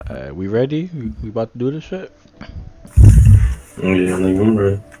We ready? We about to do this shit? Yeah, nigga, I'm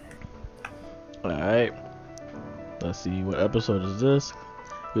ready. Alright. Let's see, what episode is this?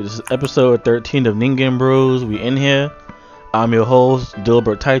 This is episode 13 of Ningen Bros. We in here. I'm your host,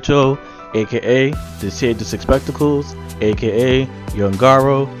 Dilbert Taicho, aka The Shade the Six Spectacles, aka Young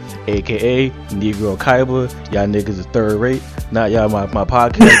Garo, aka Negro Kaiba. Y'all niggas is third rate. Not y'all my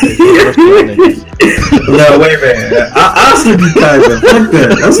podcast. No, wait a minute. I should be Kaiba. Fuck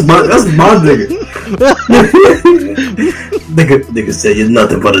that. That's my nigga. Nigga said you're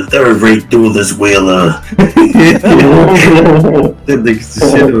nothing but a third rate duelist wheeler. That nigga's the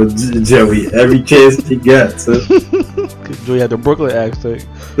shit on Joey every chance he got. So. Joey had the Brooklyn accent.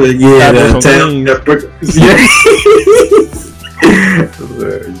 Yeah, that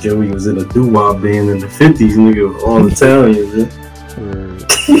Joey was in a doo-wop band in the 50s, nigga, all Italian.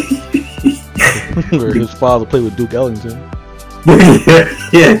 Where his father played with Duke Ellington.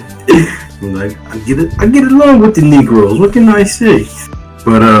 Yeah. I'm like, I get along with the Negroes. What can I say?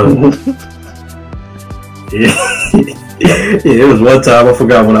 But yeah, it was one time I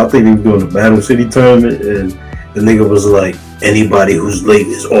forgot when I think he was doing the Battle City tournament, and the nigga was like, anybody who's late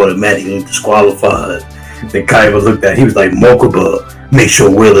is automatically disqualified. Then Kaiba looked at, he was like, Mokuba, make sure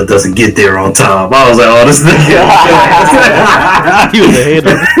Wheeler doesn't get there on time. I was like, oh, this nigga. He was a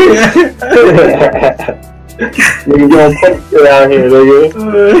hater. Nigga, going post it out here, nigga.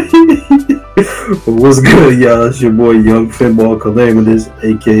 What's good, y'all? It's your boy Young Finball Calamitous,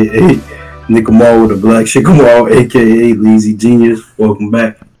 aka Nicomal with a black Shikamal, aka Leezy Genius. Welcome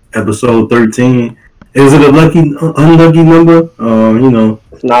back, episode 13. Is it a unlucky number?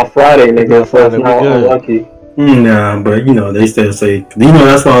 It's not Friday, nigga, so it's not unlucky. Nah, but they still say,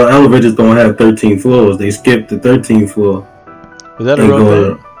 that's why elevators don't have 13 floors. They skip the 13th floor. Is that a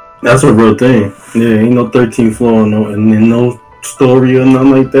real thing? That's a real thing. Yeah, ain't no 13th floor, no story or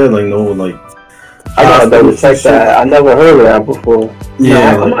nothing like that. I gotta double check that. I never heard of that before.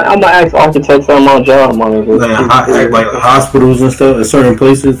 Yeah, I'm gonna ask architects on my job, mother. Like hospitals and stuff. In certain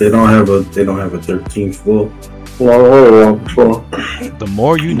places, they don't have a 13th floor. Never heard of that before. The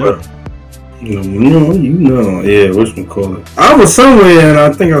more you know. You know. Yeah, whatchamacallit. I was somewhere and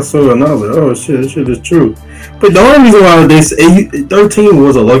I think I saw it and I was like, oh shit, this shit is true. But the only reason why they say 13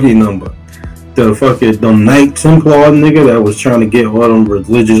 was a lucky number. The Knight Templar nigga that was trying to get all them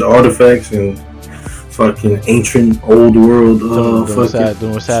religious artifacts and fucking ancient old world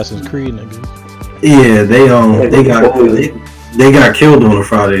doing Assassin's Creed niggas. Yeah, they got killed on a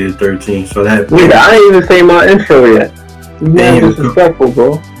Friday the 13th. So that nigga, I ain't even say my intro yet. You man disrespectful,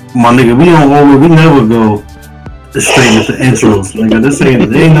 bro. My nigga, we never go straight into intros, nigga. This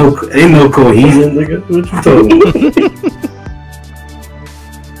ain't no cohesion, nigga. What you talking about?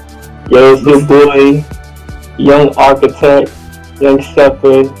 Yo, it's your boy, Young Architect, Young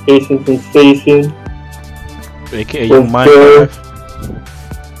Shepherd, Asian Sensation, aka Young Minecraft.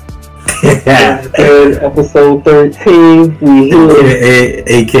 Episode 13, we here.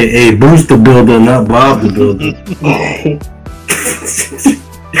 AKA Bruce the Builder, not Bob the Builder.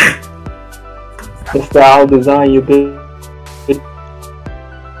 The style design you build.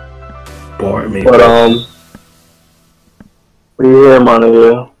 Bar me. But what do you hear, my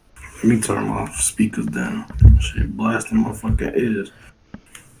nigga? Let me turn my speakers down. Shit blasting my fucking ears.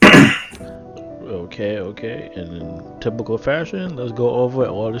 Okay. And in typical fashion, let's go over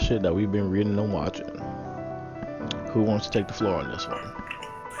all the shit that we've been reading and watching. Who wants to take the floor on this one?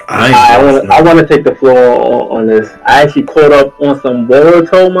 I want to take the floor on this. I actually caught up on some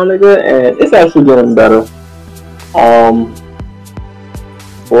Boruto, my nigga, and it's actually getting better.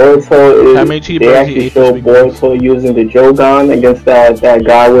 Boruto is, they actually show Boruto using the Jogan against that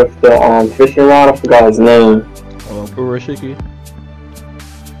guy with the fishing rod. I forgot his name. Urashiki.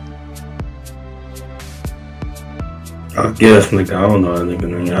 I guess, nigga, I don't know that nigga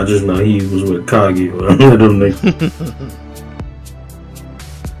name. I just know he was with Kagi or one of them niggas.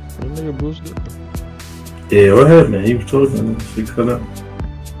 Nigga Bruce did. Yeah, what happened, man? He was talking, she cut up.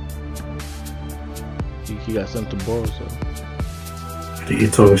 He got sent to Boruto. He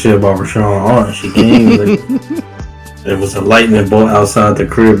talking shit about Rashawn Aunt. She came, there was a lightning bolt outside the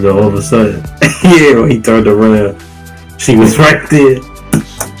crib, though, all of a sudden. Yeah, when he turned around, she was right there.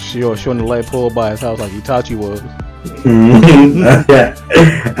 She on the light pole by his house like Itachi was.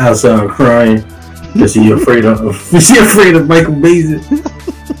 Outside crying. She afraid of Michael Bazin.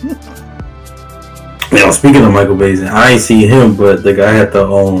 Now, speaking of Michael Bazin, I ain't see him, but the guy had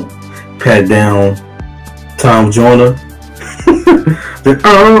to pat down Tom Joyner.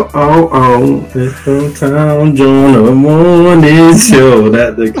 It's from Tom Joyner morning show.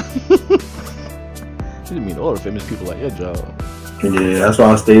 That nigga. You didn't mean all the famous people like your job. Yeah, that's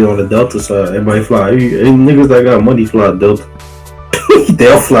why I stayed on the Delta side. Everybody fly. Any niggas that got money fly Delta.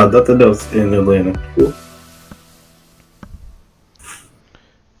 They'll fly nothing else in Atlanta.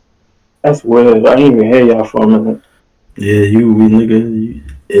 That's weird. I didn't even hear y'all for a minute. Yeah,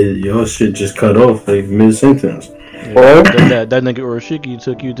 your shit just cut off like mid sentence. Yeah, that nigga Urashiki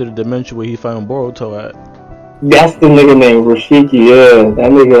took you to the dimension where he found Boruto at. That's the nigga named Rashiki, yeah.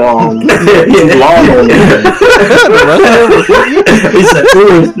 That nigga, he's long on it. He said,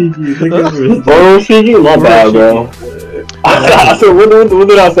 Rashiki? My bad, bro. I said, what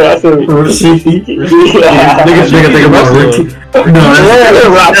did I say? I said, Rashiki. Nigga think about Ricky. No,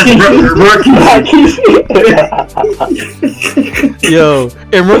 Rocky. Yo,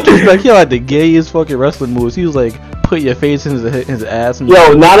 in retrospect, he had like the gayest fucking wrestling moves. He was like, put your face in his ass. Yo,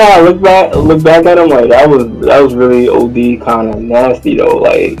 now that I look back at him, like that was really OD kind of nasty though.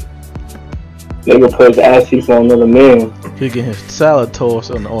 Like, nigga put his ass cheeks on another man. He get his salad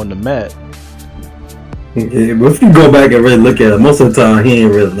toast on the mat. Yeah, but if you go back and really look at it, most of the time he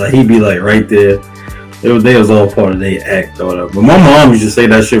ain't really like he be like right there. They was all part of their act or whatever. But my mom used to say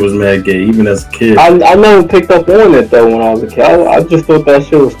that shit was mad gay, even as a kid. I never picked up on it though when I was a kid. I just thought that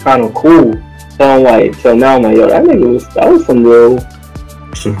shit was kind of cool. So I'm like, till now I'm like, yo, that was some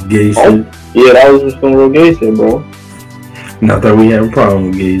gay shit. Yeah, that was just some real gay shit, bro. Not that we have a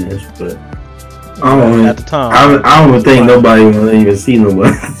problem with gayness, but at the time, I don't think nobody want to even see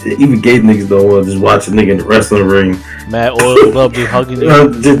nobody. Even gay niggas don't want to just watch a nigga in the wrestling ring. Mad oil glove just hugging you.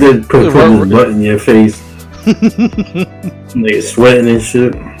 Just put his butt in your face. Nigga sweating and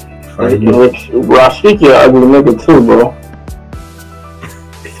shit. Rashiki, ugly nigga too, bro.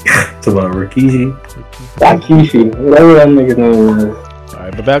 It's about Rikishi, whatever that nigga's name is.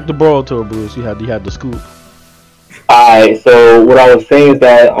 Alright, but back to Boruto, Bruce. You had the scoop. Alright, so what I was saying is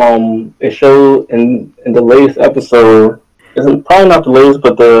that it showed in the latest episode, isn't probably not the latest,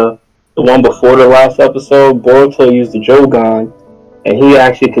 but the one before the last episode, Boruto used the Jogan, and he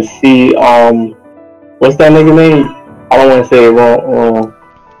actually could see what's that nigga name? I don't want to say it wrong.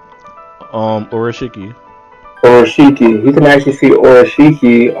 Urashiki. He can actually see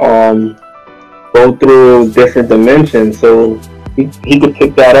Urashiki go through different dimensions, so he could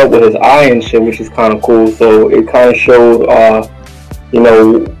pick that up with his eye and shit, which is kind of cool. So it kind of showed,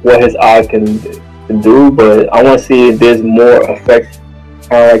 what his eye can do. But I want to see if there's more effects,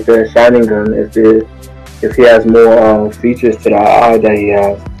 kind of like the Sharingan, if he has more features to the eye that he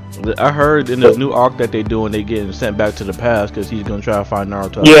has. I heard in this new arc that they doing, they getting sent back to the past because he's gonna try to find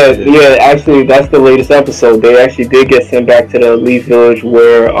Naruto. Yeah. Actually, that's the latest episode. They actually did get sent back to the Leaf Village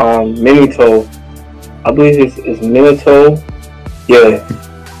where Minato, I believe it's Minato. Yeah,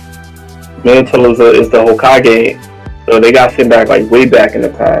 Minato is the Hokage, so they got sent back like way back in the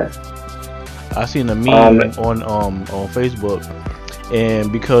past. I seen a meme on Facebook,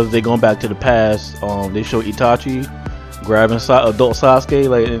 and because they going back to the past, they show Itachi grabbing adult Sasuke,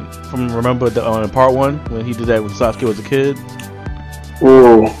 like remember in part 1 when he did that when Sasuke was a kid.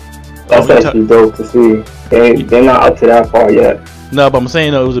 Ooh, that's actually dope to see. They're not up to that part yet. No, but I'm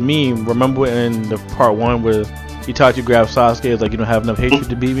saying though, it was a meme. Remember in the part 1 where Itachi grabbed Sasuke, it's like, you don't have enough hatred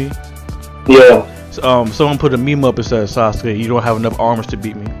to beat me? Yeah. So, someone put a meme up and said, Sasuke, you don't have enough arms to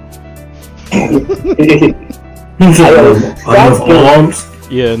beat me. Enough arms?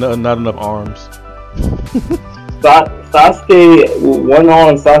 Yeah, not enough arms. Sasuke, one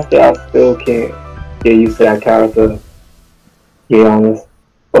arm Sasuke, I still can't get used to that character, to be honest.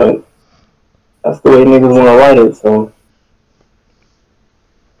 But that's the way niggas want to write it, so.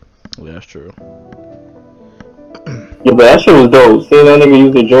 Yeah, that's true. Yeah, but that shit was dope. Seeing that nigga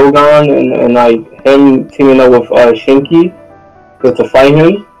use the Jogan and like him teaming up with Shinki to fight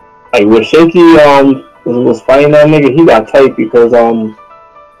him. Like when Shinki was fighting that nigga, he got tight because I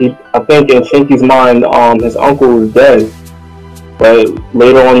think in Shinki's mind his uncle was dead. But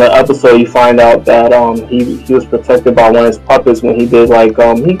later on in the episode you find out that he was protected by one of his puppets when he did like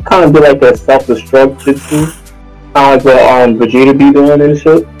he kind of did like a self-destruct jutsu, kind of like what Vegeta be doing and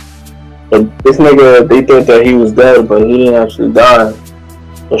shit. But this nigga, they thought that he was dead, but he didn't actually die.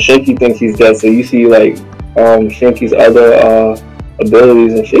 So Shinki thinks he's dead. So you see like Shinki's other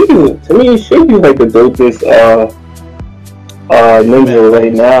abilities, and Shinki, to me, Shinki's like the dopest ninja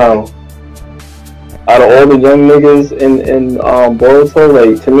right now. Out of all the young niggas in Boruto,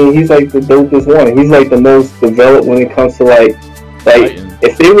 like to me, he's like the dopest one. He's like the most developed when it comes to like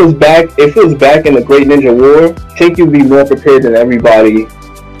if it was back in the Great Ninja War, Shinki would be more prepared than everybody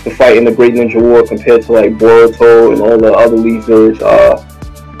to fight in the Great Ninja War compared to like Boruto and all the other Leaf Village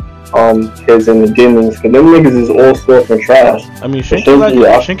kids in the Genins, because them niggas is all stuff and trash. I mean,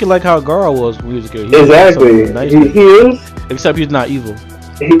 Shinki like how Gaara was when he was a kid. Exactly. He is. Except he's not evil.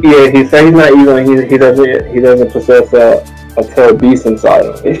 He said he's not evil. And he doesn't possess a tail beast inside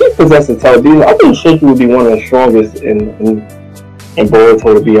him. If he possessed a tail beast, I think Shinji would be one of the strongest in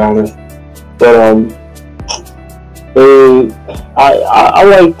Boruto, to be honest. But I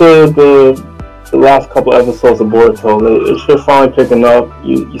like the last couple episodes of Boruto. It's just finally picking up.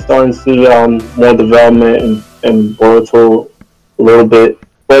 You're starting to see more development in Boruto a little bit.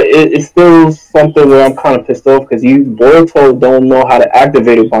 But it's still something where I'm kind of pissed off because Boruto don't know how to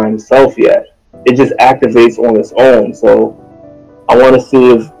activate it by himself yet. It just activates on its own. So I want to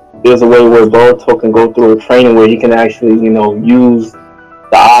see if there's a way where Boruto can go through a training where he can actually, use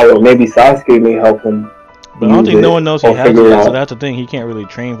the eye, or maybe Sasuke may help him. But I don't think no one knows he has it, so that's the thing. He can't really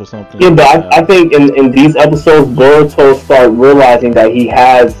train for something. Yeah, but I think in these episodes, Boruto starts realizing that he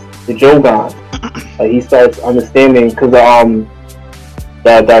has the Jogan. He starts understanding because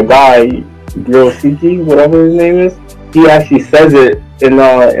that guy, Girosiki, whatever his name is, he actually says it in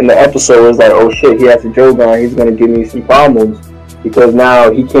the episode. It's like, oh shit, he has a Jogan. He's gonna give me some problems because now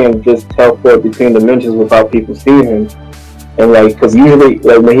he can't just teleport between dimensions without people seeing him. And like, because usually,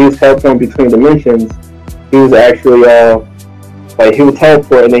 like when he was teleporting between dimensions, he was actually like he would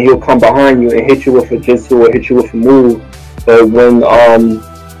teleport and then he'll come behind you and hit you with a jutsu or hit you with a move. But when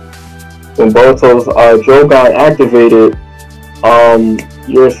Boruto's Jogan activated,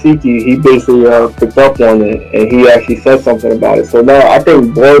 Yoroseki, he basically picked up on it and he actually said something about it. So now I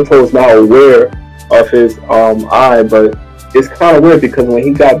think Boruto is now aware of his eye, but it's kind of weird because when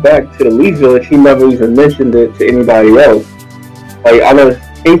he got back to the Leaf Village, he never even mentioned it to anybody else. Like, I know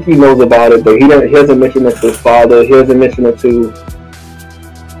Shinki knows about it, but he hasn't mentioned it to his father. He hasn't mentioned it to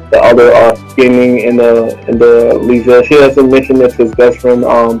the other gaming in the Leaf Village. He hasn't mentioned it to his best friend,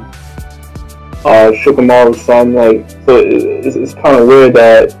 Shikamaru's son. Like, so it's kind of weird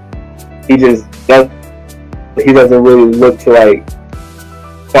that he doesn't really look to like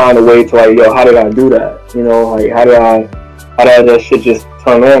find a way to like, yo, how did I do that? Like how did that shit just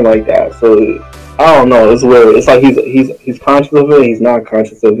turn on like that? So I don't know. It's weird. It's like he's conscious of it and he's not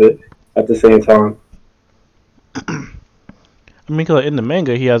conscious of it at the same time. I mean, cause in the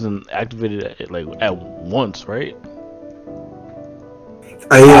manga, he hasn't activated it like at once, right?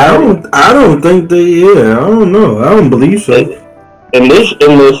 I don't think they. Yeah, I don't know. I don't believe so. In this,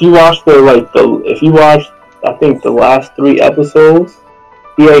 you watch if you watch, I think the last 3 episodes,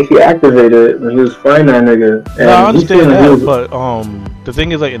 he actually activated it when he was fighting that nigga. And no, I understand that, but the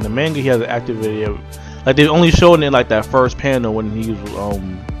thing is, like in the manga, he hasn't activated it. Like they only showed it in like that first panel when he was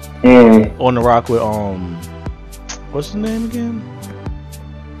on the rock with what's his name again?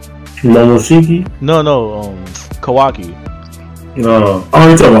 Momoshiki? No, Kawaki. No,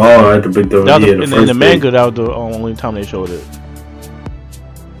 you're talking about at the big door. In the manga, that was the only time they showed it.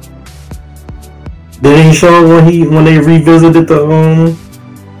 Did he show when they revisited the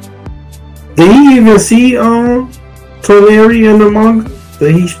Did he even see Toleri in the manga?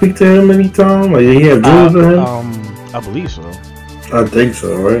 Did he speak to him any time? Like, did he have dreams with him? I believe so. I think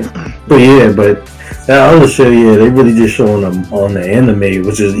so, right? But that other shit, they really just showing them on the anime,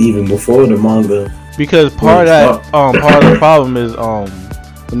 which is even before the manga. Because part of the problem is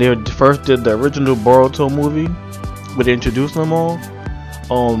when they first did the original Boruto movie, where they introduced them all.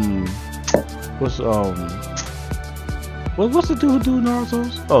 What's the dude who do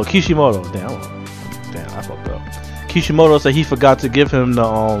Naruto's? Oh, Kishimoto. Damn, I fucked up. Kishimoto said he forgot to give him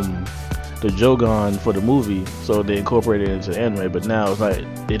the Jogan for the movie, so they incorporated it into the anime. But now it's like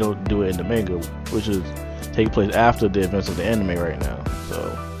they don't do it in the manga, which is take place after the events of the anime right now.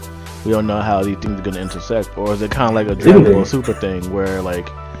 So we don't know how these things are gonna intersect, or is it kind of like a Dragon Ball Super thing where like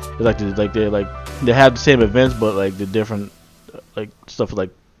it's they have the same events, but like the different like stuff like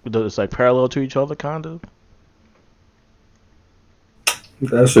it's like parallel to each other, kind of.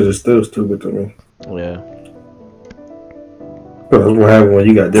 That shit is still stupid to me. Yeah. That's what happens when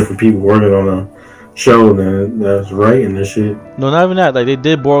you got different people working on a show that's writing and shit. No, not even that. Like they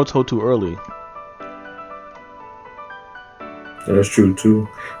did Boruto too early. That's true too.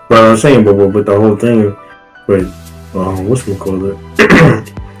 But I'm saying, but the whole thing, whatchamacallit?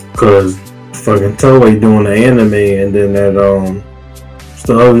 Because fucking Toei doing the anime, and then that what's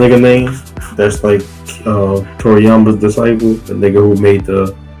the other nigga name? That's like Toriyama's disciple, the nigga who made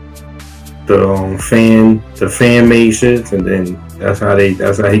the fan made shit, and then that's how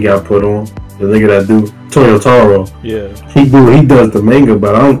he got put on. The nigga that do Toyotaro. Yeah. He does the manga,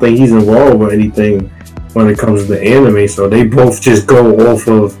 but I don't think he's involved with anything when it comes to the anime. So they both just go off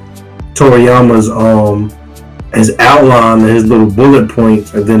of Toriyama's his outline and his little bullet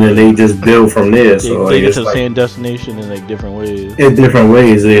points, and then they just build from there. So they like, get to the like, same destination in like different ways. in different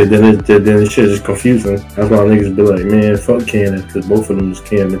ways. Yeah, then the shit is confusing. That's why niggas be like, man, fuck canon, because both of them is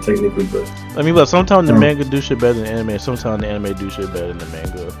canon technically. But I mean, but sometimes the manga do shit better than the anime. Sometimes the anime do shit better than the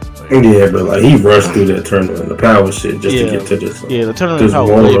manga. Like, yeah, but like he rushed through that tournament, the power shit, just to get to this. Yeah, the tournament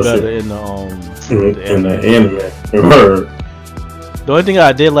power way better in the in the anime. Word. The only thing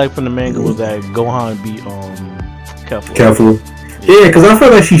I did like from the manga was that Gohan beat Kefla. Yeah, because I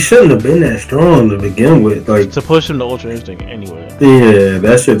feel like she shouldn't have been that strong to begin with. Like to push him to Ultra Instinct anyway. Yeah,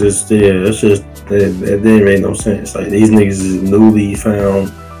 that shit just that didn't make no sense. Like these niggas is newly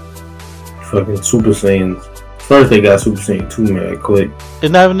found fucking Super Saiyans. First they got Super Saiyan 2 man quick.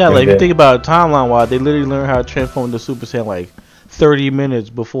 It's not even that. Like if you think about it, timeline wise, they literally learned how to transform into Super Saiyan like 30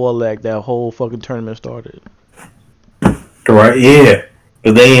 minutes before like that whole fucking tournament started. Right? Yeah,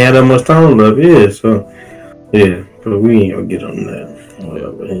 but they ain't had that much time left. Yeah, so yeah. But we ain't gonna get on that.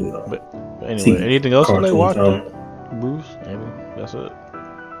 Whatever, you know. But anyway, anything else you like watching? Bruce? Maybe that's it.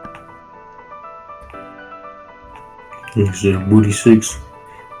 It's Booty 6.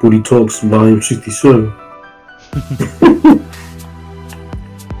 Booty Talks Volume 67.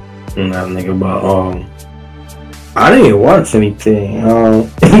 And that nigga about I didn't watch anything.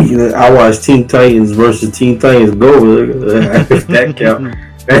 I watched Teen Titans versus Teen Titans Go. That count.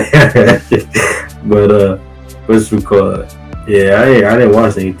 But what's we call it? Yeah, I didn't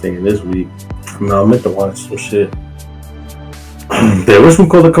watch anything this week. I mean, I meant to watch some shit. Did what's we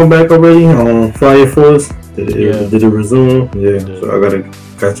call it come back already on Fire Force? Did it resume? Yeah, so I gotta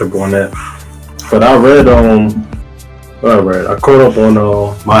catch up on that. But I read I caught up on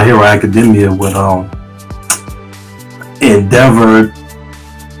My Hero Academia with Endeavor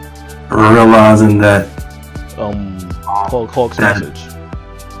realizing that Hulk's message.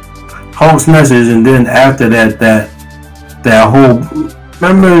 Hulk's message, and then after that whole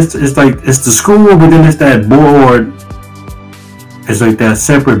remember it's like it's the school, but then it's that board. It's like that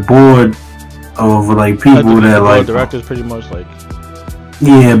separate board of like people that like directors pretty much like.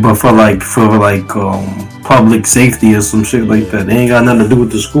 Yeah, but for public safety or some shit like that. They ain't got nothing to do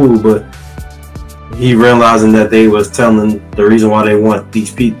with the school, but he realizing that they was telling the reason why they want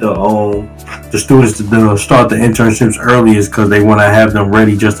these people, the students to start the internships early is because they want to have them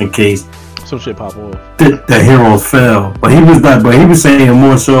ready just in case some shit pop off. The heroes fell. But he was saying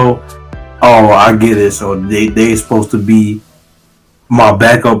more so, I get it. So they supposed to be my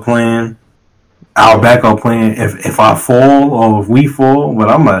backup plan. Our backup plan if I fall or if we fall. But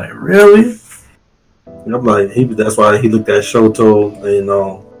I'm like, really? I'm like, that's why he looked at Shoto and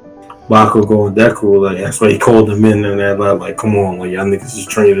Bakugo and Deku, like that's why he called them in and that like, come on, like y'all niggas is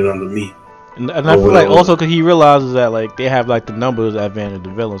training under me. And I feel like also because he realizes that like they have like the numbers advantage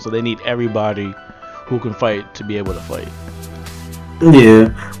of villains, so they need everybody who can fight to be able to fight.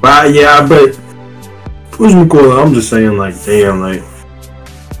 Yeah, but what's we call it? I'm just saying like, damn, like.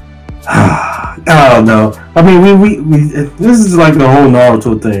 I don't know. I mean, we this is like the whole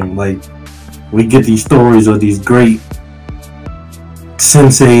Naruto thing. Like, we get these stories of these great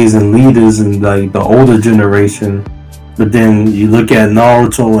senseis and leaders and like the older generation, but then you look at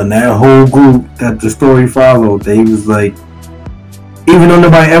Naruto and that whole group that the story followed. They was like, even though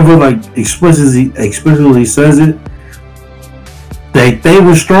nobody ever like explicitly says it, they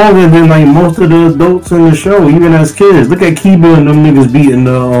were stronger than like most of the adults in the show, even as kids. Look at Kiba and them niggas beating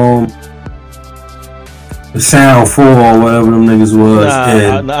the Sound 4 or whatever them niggas was.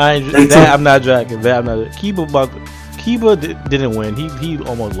 I'm not joking. Kiba didn't win. He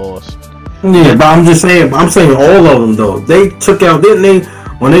almost lost. Yeah, but I'm saying all of them though. They took out, didn't they?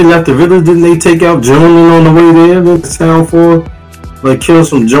 When they left the village, didn't they take out Jonin on the way there? The Sound 4, like kill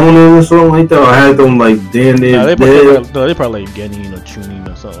some Jonin or something like that, or had them like damn near dead. They probably like Genin or Chunin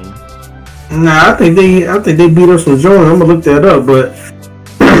or something. Nah, I think they beat up some Jonin. I'm gonna look that up, but.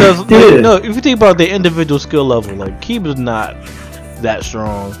 No, if you think about the individual skill level, like Kiba's not that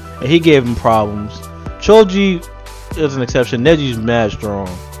strong, and he gave him problems. Choji is an exception. Neji's mad strong.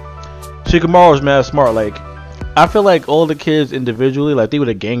 Shikamaru's mad smart. Like, I feel like all the kids individually, like they would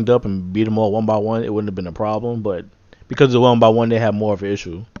have ganged up and beat them all one by one, it wouldn't have been a problem. But because of one by one, they have more of an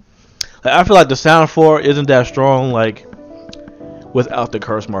issue. Like, I feel like the Sound 4 isn't that strong, like without the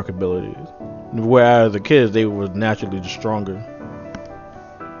curse mark abilities. Whereas the kids, they were naturally just stronger.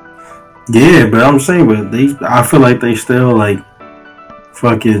 Yeah, but I'm saying, I feel like they still like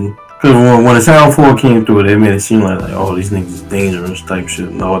fucking. Because when the Sound 4 came through, they made it seem like oh, these niggas is dangerous type shit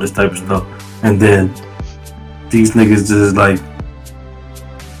and all this type of stuff. And then these niggas just like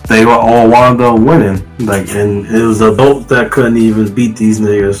they were all wound up winning. Like, and it was adults that couldn't even beat these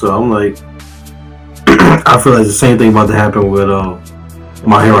niggas. So I'm like, I feel like the same thing about to happen with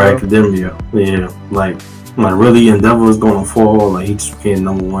My Hero Academia. Yeah, like really Endeavor's gonna fall. Like he just became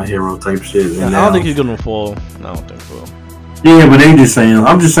 #1 hero type shit. Yeah, I don't think he's gonna fall. I don't think so. Yeah, but they just saying.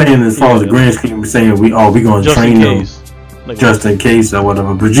 I'm just saying as far as the grand scheme, we're saying we gonna Just train in them case. Like, just in case or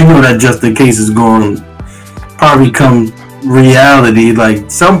whatever. But you know that just in case is going to probably come reality.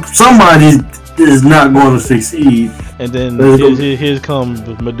 Like somebody is not going to succeed. And then here comes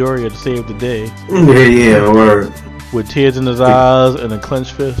Midoriya to save the day. Yeah, word. With tears in his eyes and a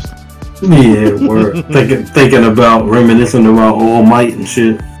clenched fist. Yeah, word. thinking about reminiscing about All Might and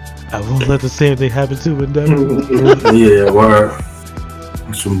shit. I won't let the same thing happen to Endeavor. Yeah, word.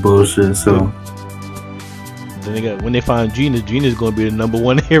 Some bullshit. So then when they find Gina's gonna be the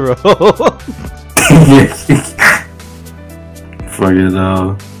 #1 hero. Yeah. Fuck it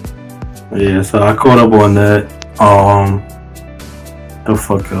yeah, so I caught up on that. The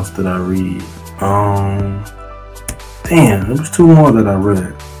fuck else did I read? Damn, there was 2 more that I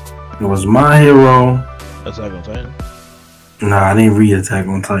read. It was My Hero. Attack on Titan. Nah, I didn't read Attack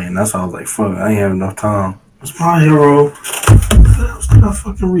on Titan. That's why I was like, fuck, I ain't have enough time. It was My Hero. What else did I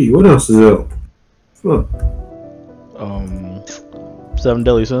fucking read? What else is up? Fuck. 7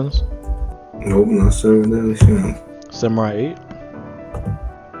 Deadly Sins. Nope, not 7 Deadly Sins. Samurai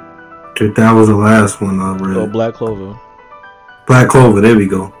 8. That was the last one I read. Oh, Black Clover. Black Clover, there we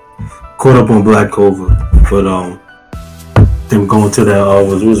go. Caught up on Black Clover. But them going to that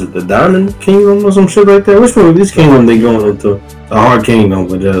was it the Diamond Kingdom or some shit like that? Which one of these kingdom they going into? The Heart Kingdom,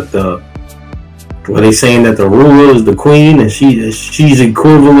 but were they saying that the ruler is the queen and she's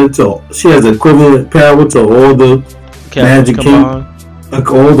equivalent to, she has equivalent power to all the Magic King? Like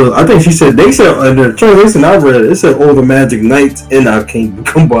I think she said, they said in the translation I read it said all the Magic Knights in our kingdom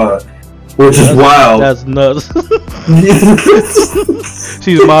combined. Which is wild. That's nuts.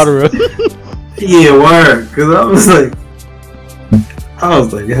 She's Madara. Yeah, word. Cause I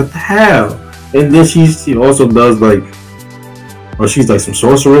was like, how? And then she also does like, or she's like some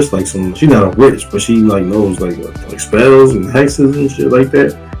sorceress, like she's not a witch, but she like knows like spells and hexes and shit like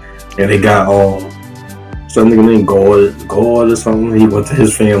that. And they got some nigga named God or something. He went to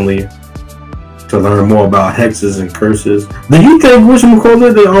his family to learn more about hexes and curses. Do you think God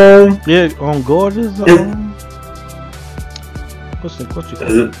is God is what's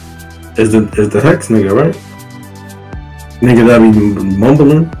the is the hex nigga, right? Nigga that be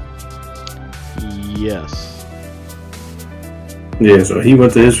mumbling? Yes. Yeah, so he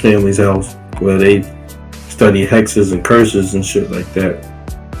went to his family's house where they study hexes and curses and shit like that.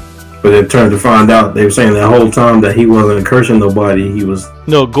 But it turned to find out they were saying that whole time that he wasn't cursing nobody. He was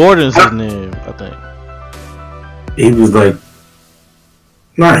Gordon's his name, I think. He was like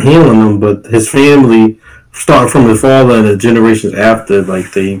not healing them, but his family, starting from his father and the generations after,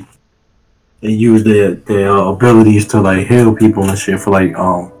 like they use their abilities to like heal people and shit for like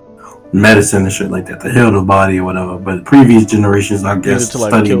medicine and shit like that, to heal the body or whatever. But previous generations, I guess, to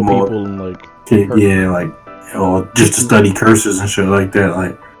like study kill more, people and like or just to study curses and shit like that.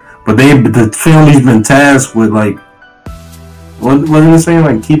 Like, but the family's been tasked with like, what was it saying?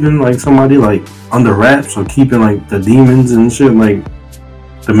 Like keeping like somebody like under wraps or keeping like the demons and shit, like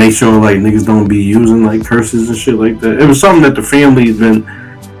to make sure like niggas don't be using like curses and shit like that. It was something that the family's been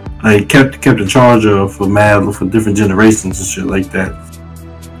like kept in charge of for different generations and shit like that.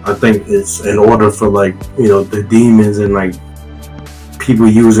 I think it's in order for like, you know, the demons and like people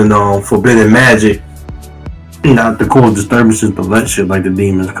using forbidden magic not to cause disturbances, but let shit like the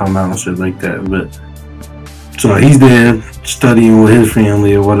demons come out and shit like that. But so he's there studying with his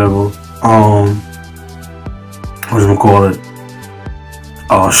family or whatever. What's we call it?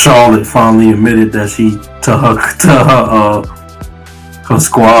 Charlotte finally admitted that she to her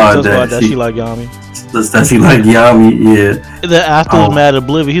squad that she like Yami. That she like Yami, yeah. And then after was mad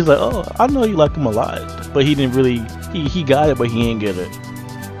oblivious, he's like, "Oh, I know you like him a lot," but he didn't really. He got it, but he ain't get it.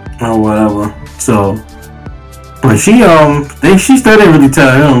 Or whatever. So, but she still didn't really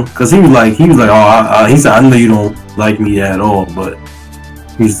tell him because he was like, oh, he said, I know you don't like me at all, but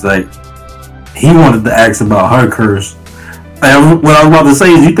he's like, he wanted to ask about her curse. And what I was about to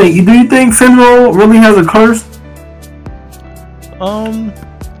say is, do you think Finro really has a curse?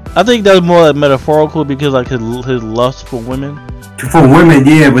 I think that's more like metaphorical because like his lust for women. For women,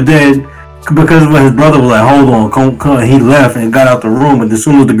 yeah, but then because when his brother was like, hold on, come, he left and got out the room, and as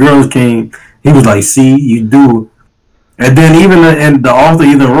soon as the girls came, he was like, see, you do. And then and the author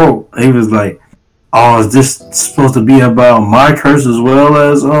even wrote, he was like, oh, is this supposed to be about my curse as well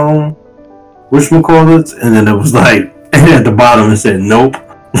as whatchamacallit? And then it was like, and at the bottom it said, nope.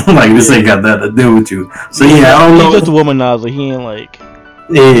 Like, this ain't got that to do with you. So yeah, I don't know. He's just a womanizer. He ain't like...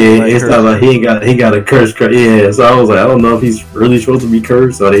 Yeah, Like it's not like he got a curse. Yeah, so I was like, I don't know if he's really supposed to be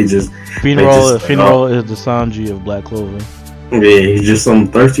cursed or they just. Finral is the Sanji of Black Clover. Yeah, he's just some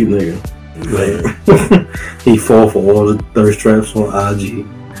thirsty nigga. Like, he fall for all the thirst traps on IG.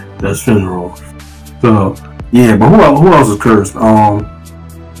 That's Finral. So yeah, but who else is cursed?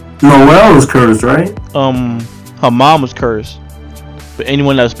 Noelle is cursed, right? Her mom was cursed, but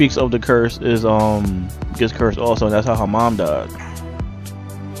anyone that speaks of the curse is gets cursed also, and that's how her mom died.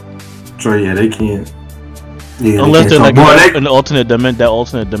 So yeah, they can't. Yeah, unless they they're can't like an alternate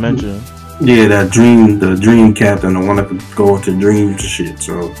dimension. Yeah, the dream captain, the one that could go into dreams and shit.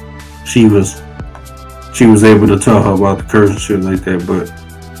 So she was able to tell her about the curse and shit like that.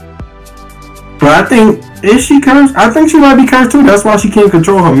 But I think, is she cursed? I think she might be cursed too. That's why she can't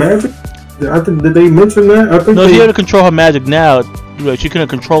control her magic. I think, did they mention that? I think no, she had to control her magic now. Like, she couldn't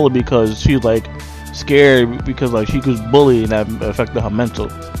control it because she's like scared because like she was bullied and that affected her mental.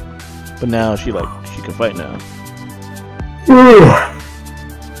 But now she can fight now.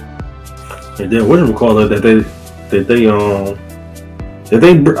 And then what do we call it? I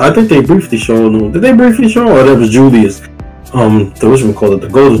think they briefly showed them. Did they briefly show? Or that was Julius? The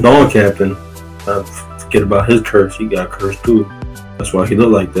Golden Dawn captain. I forget about his curse. He got cursed too. That's why he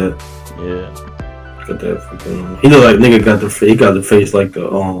looked like that. Yeah. Got that fucking. He looked like nigga got the face like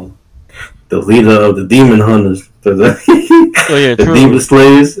the leader of the demon hunters. Oh yeah, the true. demon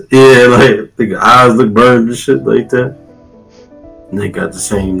slayers. Yeah, like the eyes look burned and shit like that. And they got the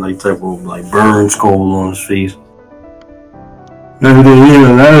same like type of like burn skull on his face. And then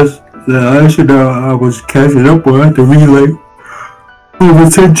the last shit that I was catching up on, I had to read like over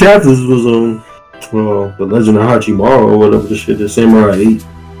 10 chapters was on the Legend of Hachimaru or whatever the shit, the Samurai 8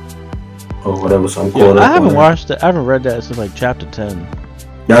 or whatever some called. I haven't watched it. I haven't read that since like chapter 10.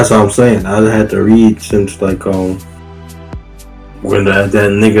 That's what I'm saying. I had to read since like when that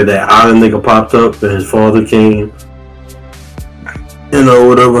nigga, that other nigga popped up and his father came,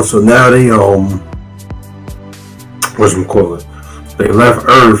 whatever. So now they they left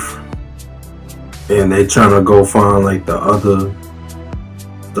Earth and they trying to go find like the other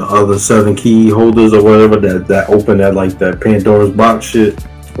 7 key holders or whatever that open that Pandora's box shit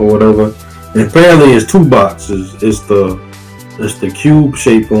or whatever. And apparently it's 2 boxes. It's the cube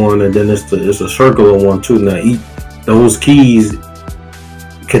shaped one, and then it's a circular one too. Now those keys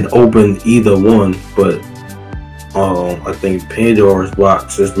can open either one, but I think Pandora's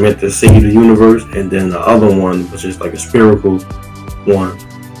box is meant to save the universe, and then the other one, which is like a spherical one,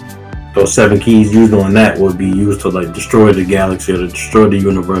 those 7 keys used on that would be used to like destroy the galaxy or to destroy the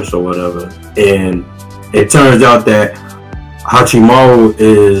universe or whatever. And it turns out that Hachimaru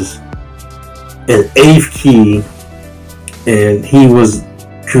is an 8th key, and he was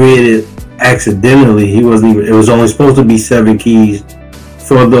created accidentally. He wasn't even. It was only supposed to be 7 keys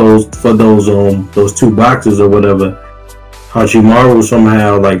for those 2 boxes or whatever. Hachimaru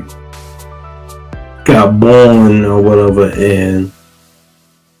somehow like got born or whatever, and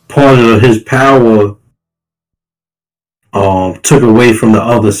part of his power took away from the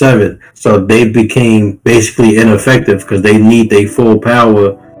other 7, so they became basically ineffective because they need their full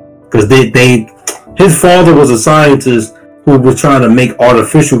power. Because his father was a scientist who was trying to make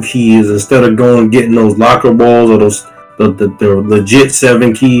artificial keys instead of going and getting those locker balls or the legit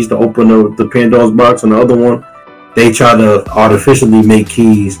 7 keys to open the Pandora's box, and the other one they try to artificially make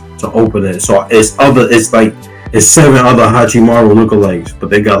keys to open it. So it's 7 other Hachimaru lookalikes, but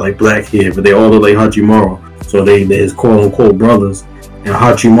they got like black hair, but they all look like Hachimaru. So they his quote unquote brothers. And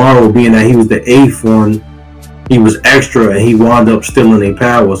Hachimaru, being that he was the 8th one, he was extra and he wound up stealing their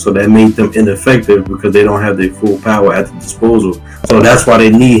power, so that made them ineffective because they don't have their full power at the disposal. So that's why they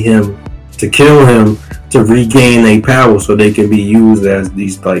need him to kill him to regain their power, so they can be used as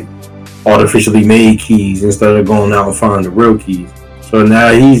these like artificially made keys instead of going out and finding the real keys. So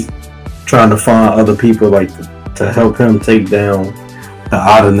now he's trying to find other people like to help him take down the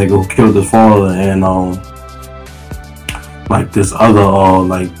other nigga who killed his father, and like this other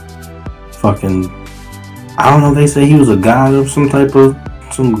like fucking, I don't know, they say he was a god of some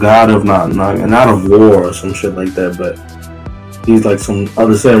god of not of war or some shit like that, but he's like some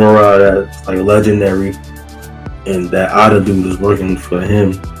other samurai that's like legendary, and that other dude is working for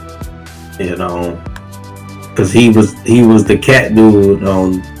him, because he was the cat dude,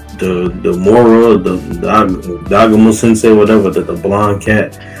 the Mora, the Dagamo Sensei, whatever, the blonde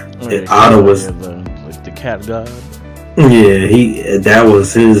cat. Right, Ada was like the cat god. Yeah, that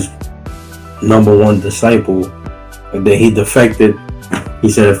was his number 1 disciple, and then he defected. He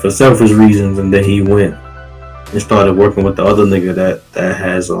said for selfish reasons, and then he went and started working with the other nigga that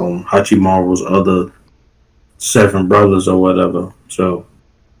has Hachimaru's other 7 brothers or whatever. So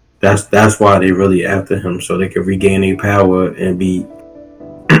That's why they really after him, so they can regain their power and be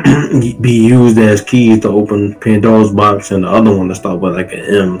used as keys to open Pandora's box, and the other one to start with like an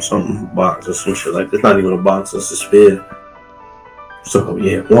M something box or some shit like that. It's not even a box, it's a sphere. So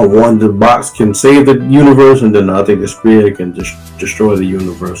yeah, one the box can save the universe, and then I think the sphere can just destroy the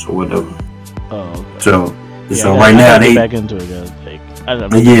universe or whatever. Oh, okay. So Yeah, right now get they back into it, guys.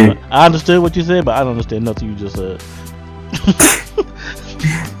 Like, Yeah. I understood what you said, but I don't understand nothing you just said.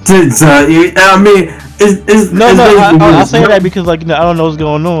 I mean, it's No, it's I say basically- that because like I don't know what's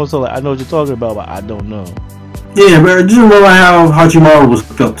going on, so like I know what you're talking about, but I don't know. Yeah, but just remember how Hachimaru was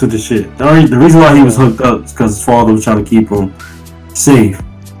hooked up to the shit. The reason why he was hooked up is because his father was trying to keep him safe.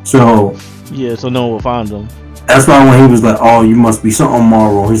 So Yeah, so no one will find them. that's why when he was like, "Oh, you must be something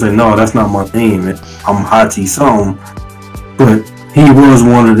Maru," he's like, "No, that's not my name. I'm Hachi something." But he was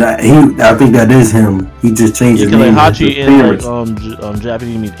one of that. I think that is him. He just changed his Because name. like to his Hachi in like parents.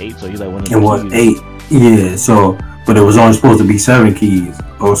 Japanese means 8, so he's like one of the And what, keys. 8? Yeah, so, but it was only supposed to be 7 keys.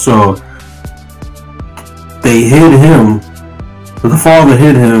 Oh, so, they hid him, but the father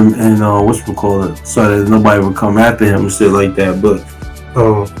hid him, and, whatchamacallit, so that nobody would come after him and shit like that, but,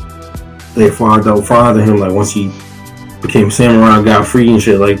 they father him, like, once he became samurai, got free and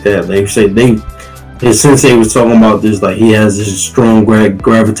shit like that. They say his sensei was talking about this, like, he has this strong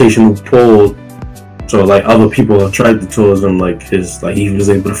gravitational pull. So like other people are attracted towards him, like he was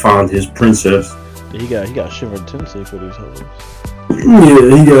able to find his princess. He got Shiver Tensei for these hoes. Yeah,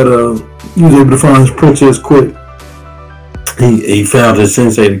 he was able to find his princess quick. He found his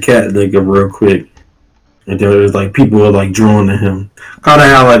sensei, the cat nigga, real quick. And there was like people were like drawn to him. Kinda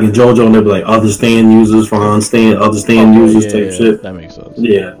how like in JoJo they be like other stand users for other stand users type shit. That makes sense.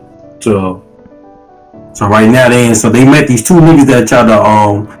 Yeah. So right now they met these 2 niggas that tried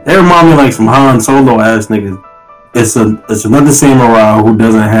to they remind me like some Han Solo ass niggas. It's another samurai who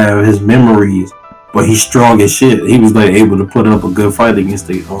doesn't have his memories, but he's strong as shit. He was like able to put up a good fight against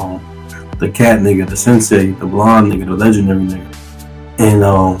the cat nigga, the sensei, the blonde nigga, the legendary nigga. And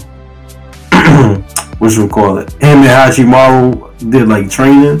whatchamacallit, him and Hachimaru did like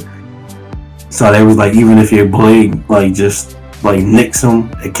training. So they was like, even if your blade like just like nicks him,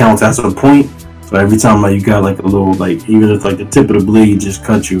 it counts as a point. So every time like you got like a little like, even if like the tip of the blade just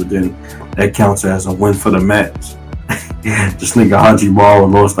cut you, then that counts as a win for the match. This nigga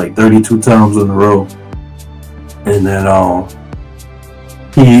Hachimaru lost like 32 times in a row, and then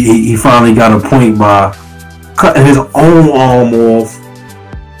he finally got a point by cutting his own arm off,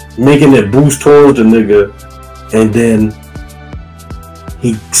 making it boost towards the nigga, and then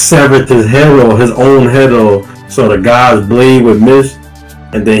he severed his head off, his own head off, so the guy's blade would miss.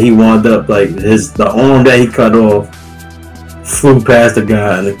 And then he wound up like the arm that he cut off flew past the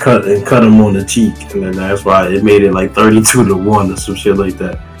guy and cut him on the cheek, and then that's why it made it like 32-1 or some shit like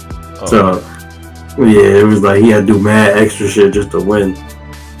that. Oh. So yeah, it was like he had to do mad extra shit just to win.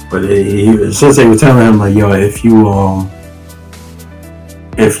 But since they were telling him like, yo,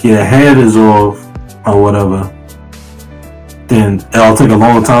 if your head is off or whatever, then it'll take a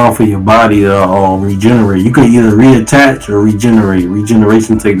long time for your body to regenerate. You could either reattach or regenerate.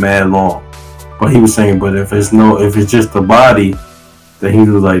 Regeneration take mad long. But he was saying, but if it's just the body, then he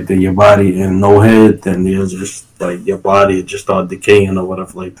was like, then your body and no head, then you'll just like your body just start decaying or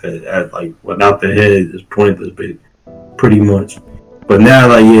whatever like that. Like without the head, it's pointless, pretty much. But now,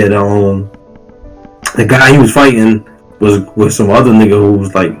 like the guy he was fighting was with some other nigga who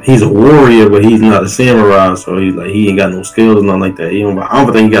was like, he's a warrior, but he's not a samurai, so he's like, he ain't got no skills, nothing like that. I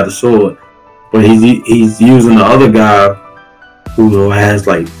don't think he got the sword, but he's using the other guy who has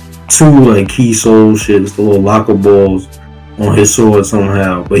like 2 like key soul shits, the little locker balls on his sword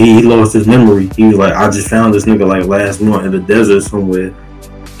somehow. But he lost his memory. He was like, I just found this nigga like last month in the desert somewhere,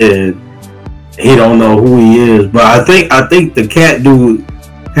 and he don't know who he is. But I think the cat dude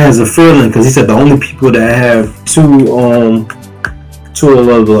has a feeling, because he said the only people that have 2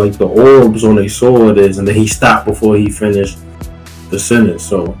 of like the orbs on their sword is, and then he stopped before he finished the sentence.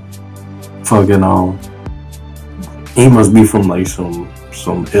 So fucking he must be from like some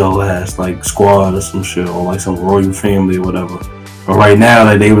ill ass like squad or some shit, or like some royal family or whatever. But right now,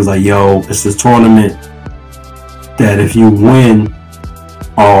 like they was like, yo, it's this tournament that if you win,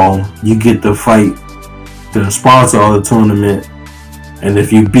 you get to fight the sponsor of the tournament. And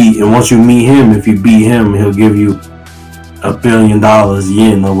once you meet him, if you beat him, he'll give you $1 billion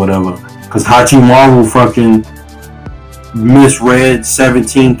yen or whatever. Cause Hachimaru fucking misread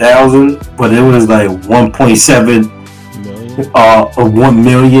 17,000, but it was like 1.7 of 1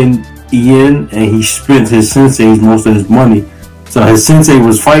 million yen, and he spent his sensei's most of his money. So his sensei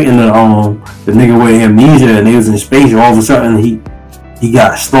was fighting the nigga with amnesia, and they was in space, and all of a sudden he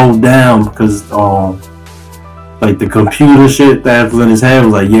got slowed down because like the computer shit that was in his head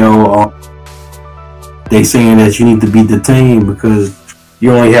was like, yo, they saying that you need to be detained because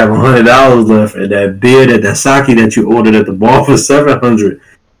you only have $100 left, and that beer, that sake that you ordered at the bar for $700.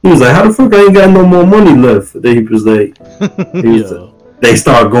 He was like, how the fuck I ain't got no more money left? Then he was like, they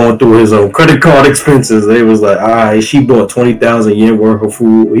started going through his own credit card expenses. They was like, all right, she bought 20,000 yen worth of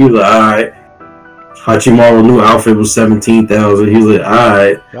food. He was like, all right. Hachimaru's new outfit was 17,000. He was like, all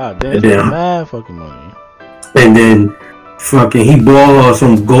right. God damn, that's mad fucking money. And then fucking he bought her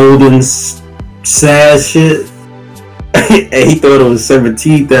some golden sad shit. And he thought it was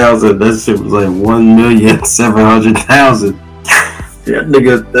 17,000. That shit was like 1,700,000. That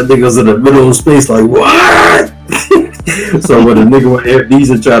nigga was in the middle of space like, what? So when the nigga with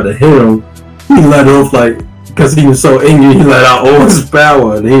amnesia tried to hit him, he let off like, because he was so angry, he let out all his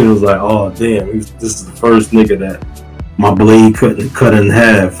power, and he was like, oh damn, this is the first nigga that my blade couldn't cut in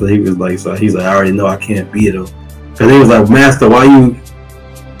half. So he was like, he's like, I already know I can't beat him. Because he was like, master, why you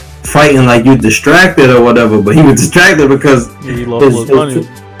fighting like you distracted or whatever? But he was distracted because he lost money.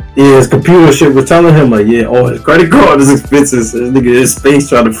 His computer shit was telling him like, yeah, oh, his credit card is expensive. This nigga in space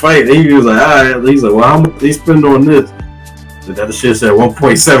trying to fight. And he was like, alright. He's like, well, how much they spend on this? So that shit said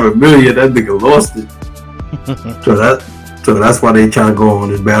 1.7 million. That nigga lost it. so that's why they trying to go on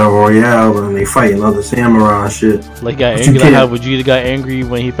this battle royale and they fighting other samurai and shit. Like got angry, like how Vegeta got angry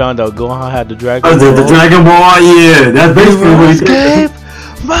when he found out Gohan had the Dragon Ball. The Dragon Ball, yeah, that's basically what he did.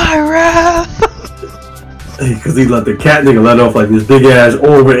 My wrath. Because he let the cat nigga let off like this big ass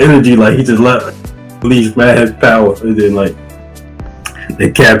orb of energy, like he just let release mad power, and then like they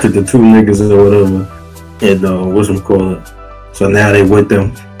captured the two niggas or whatever, and whatchamacallit. So now they with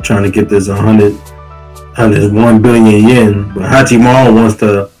them trying to get this 1 billion yen, but Hachimaru wants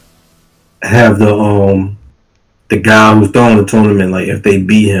to have the guy who's throwing the tournament, like if they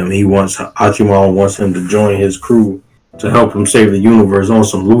beat him, Hachimaru wants him to join his crew to help him save the universe on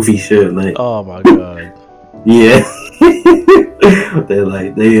some Luffy shit, like. Oh my god. Yeah. they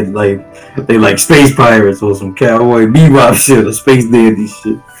like space pirates or some Cowboy Bebop shit or space dandy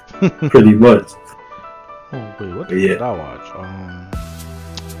shit. Pretty much. Oh wait, what did I watch?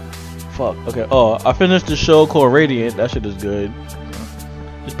 Fuck. Okay. Oh, I finished the show called Radiant. That shit is good.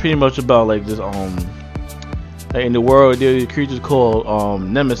 It's pretty much about like this like in the world there are these creatures called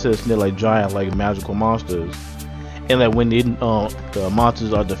Nemesis, and they're like giant like magical monsters. And like when the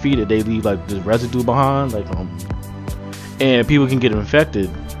monsters are defeated, they leave like this residue behind, like and people can get infected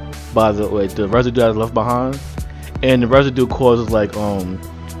by the residue that's left behind, and the residue causes like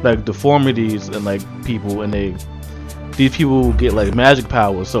deformities in like people, and these people get like magic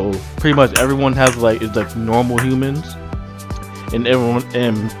powers. So pretty much everyone has is like normal humans, and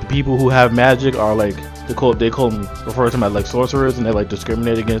the people who have magic are like refer to them as like sorcerers, and they like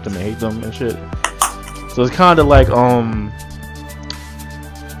discriminate against them and hate them and shit. So it's kind of like how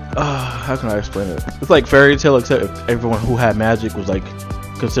can I explain it? It's like Fairy Tail, except if everyone who had magic was like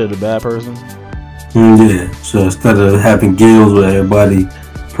considered a bad person. Yeah. So instead of having guilds where everybody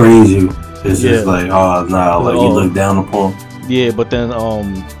praise you, it's just like, oh nah, like you look down upon. Yeah, but then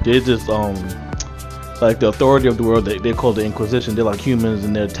there's this like the authority of the world, they call the Inquisition. They're like humans,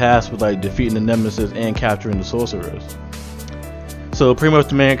 and they're tasked with like defeating the Nemesis and capturing the sorcerers. So pretty much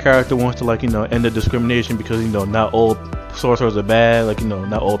the main character wants to end the discrimination because not all sorcerers are bad,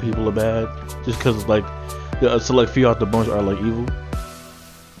 not all people are bad, just because like a select few out the bunch are like evil.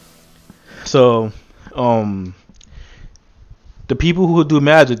 So the people who do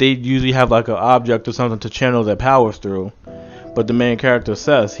magic, they usually have like an object or something to channel their powers through, but the main character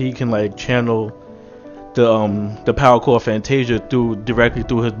Seth, he can like channel the power called Fantasia directly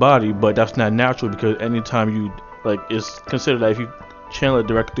through his body, but that's not natural because anytime you it's considered that if you channel it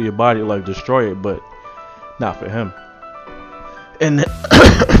directly through your body, it'll like destroy it, but not for him. And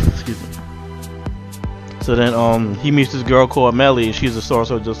excuse me. So then he meets this girl called Melly, and she's a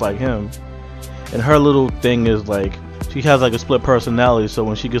sorcerer just like him. And her little thing is like she has like a split personality, so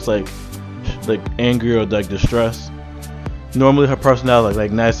when she gets like angry or like distressed, normally her personality like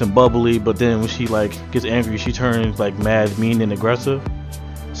nice and bubbly, but then when she like gets angry, she turns like mad, mean, and aggressive.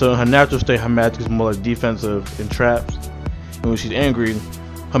 So in her natural state, her magic is more like defensive and traps. And when she's angry,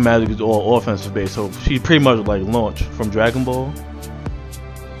 her magic is all offensive based. So she's pretty much like Launch from Dragon Ball.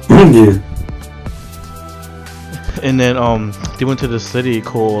 Yeah. And then they went to this city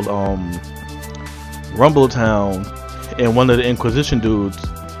called Rumble Town, and one of the Inquisition dudes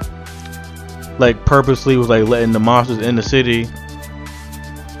like purposely was like letting the monsters in the city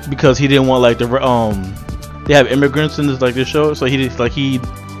because he didn't want like they have immigrants in this show, so he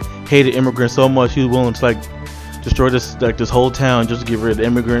hated immigrants so much he was willing to like destroy this whole town just to get rid of the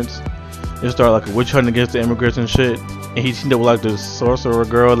immigrants. And start like a witch hunt against the immigrants and shit. And he teamed up with like this sorcerer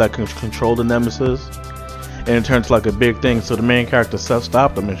girl that can control the nemesis. And it turns like a big thing. So the main character Seth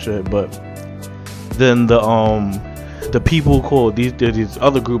stopped him and shit. But then the people called these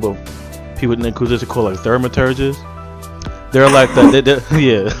other group of people in the Inquisition called like Thaumaturges. They're like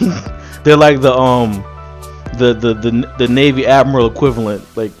they're like the Navy admiral equivalent,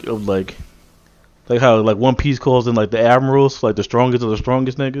 like of like how like One Piece calls in like the admirals, like the strongest of the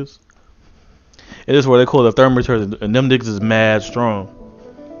strongest niggas. It is what they call the Thaumaturges, and them niggas is mad strong.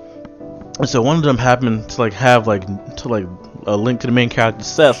 And so one of them happened to like have like a link to the main character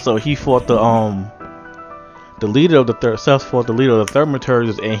Seth, so he fought the leader of the Seth fought the leader of the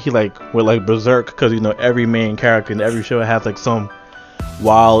Thaumaturges, and he like went like berserk because every main character in every show has like some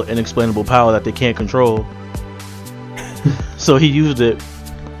wild, inexplainable power that they can't control. So he used it,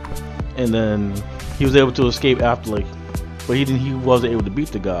 and then he was able to escape after but he wasn't able to beat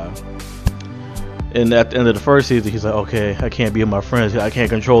the guy. And at the end of the first season, he's like, okay, I can't be with my friends. I can't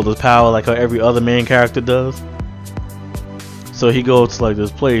control this power like how every other main character does. So he goes to like this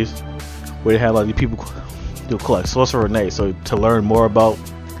place where they have like these people they'll call like Sorcerer Knight. So to learn more about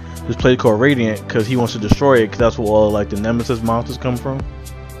this place called Radiant, because he wants to destroy it, because that's where all like the Nemesis monsters come from.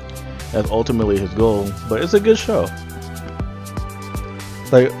 That's ultimately his goal. But it's a good show.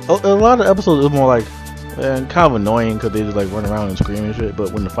 Like a lot of episodes is more like kind of annoying because they just like run around and scream and shit.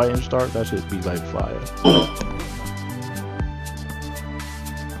 But when the fighting starts, that shit be like fire.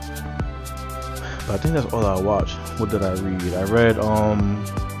 But I think that's all I watched. What did I read? I read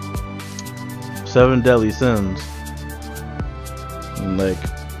 7 Deadly Sins. And like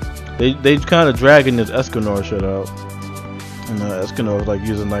they kind of dragging this Escanor shit out. And Escanor is like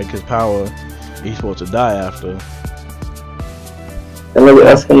using like his power. He's supposed to die after. And look,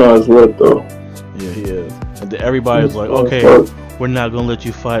 Escanor is lit though. Yeah, he is. And then everybody's like, okay, we're not gonna let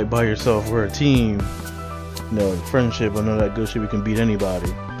you fight by yourself. We're a team. Friendship and all that good shit. We can beat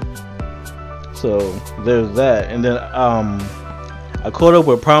anybody. So there's that. And then I caught up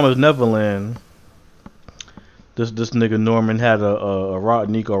with Promised Neverland. This nigga Norman had a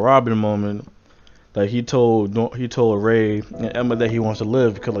Nico Robin moment. Like he told Ray and Emma that he wants to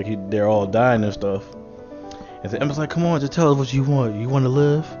live because like they're all dying and stuff. And then Emma's like, come on, just tell us what you want. You want to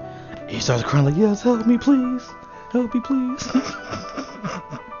live? And he starts crying like, yes, help me please. Help me please.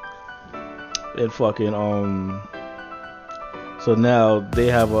 And fucking so now they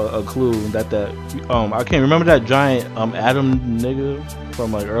have a clue that I can't remember that giant Adam nigga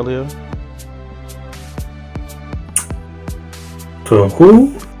from like earlier. To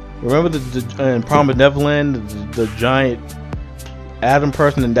who? Remember in Promised Neverland, the giant Adam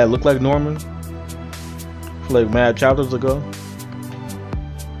person that looked like Norman? Like mad chapters ago.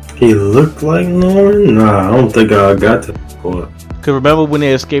 He looked like Norman? Nah, I don't think I got to that part. Cause remember when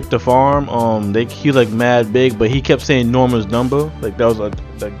they escaped the farm? He like mad big, but he kept saying Norman's number, like that was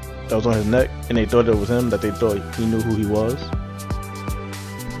on his neck, and they thought it was him. That they thought he knew who he was.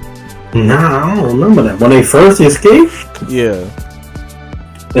 Nah, I don't remember that. When they first escaped? Yeah.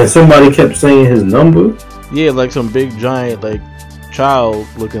 And somebody kept saying his number? Yeah, like some big giant like child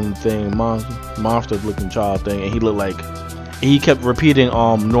looking thing, monster looking child thing, and he looked like he kept repeating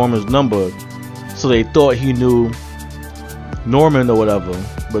Norman's number, so they thought he knew Norman or whatever,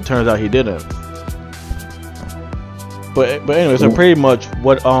 but turns out he didn't. But anyway, so pretty much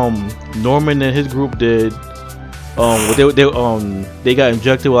what Norman and his group did, they got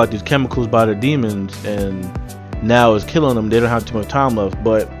injected with like these chemicals by the demons, and now it's killing them. They don't have too much time left,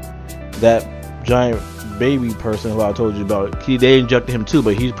 but that giant baby person who I told you about, they injected him too,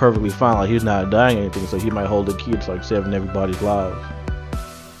 but he's perfectly fine. Like he's not dying or anything, so he might hold the key to like saving everybody's lives.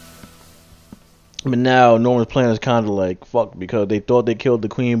 But now Norman's plan is kind of like fucked because they thought they killed the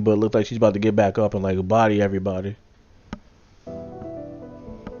queen, but it looked like she's about to get back up and like body everybody.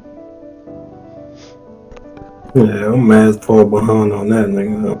 Yeah, I'm mad far behind on that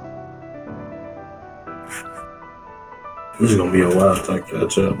nigga. This is gonna be a while to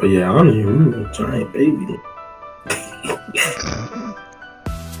catch up, but yeah, I don't even remember a giant baby.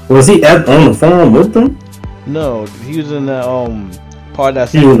 Was he on the farm with them? No, he was in that part of that.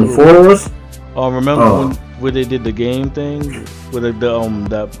 He was in the forest. Remember when they did the game thing where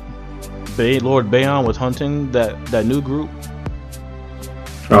that Lord Bayon was hunting that new group?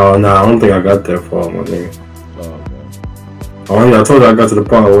 Oh no, I don't think I got that far, my nigga. Oh, okay. Oh yeah, I told you I got to the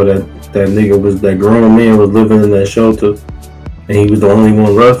part where that nigga grown man was living in that shelter, and he was the only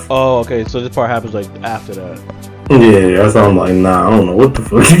one left. Oh, okay. So this part happens like after that. Yeah, that's why I'm like, nah, I don't know what the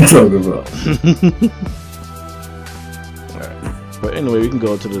fuck you talking about. Alright. But anyway, we can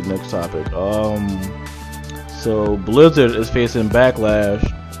go to the next topic. So Blizzard is facing backlash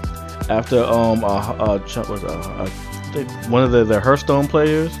after one of the Hearthstone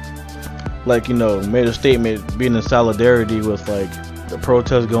players, like, you know, made a statement being in solidarity with like the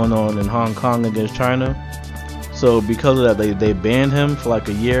protests going on in Hong Kong against China. So because of that, they banned him for like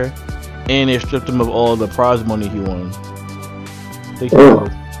a year, and they stripped him of all the prize money he won. They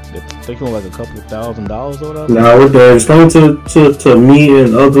think like a couple of $1,000s or whatever. Now, with that, explain to me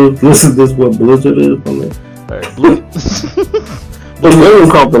and others, this is what Blizzard is. Right, The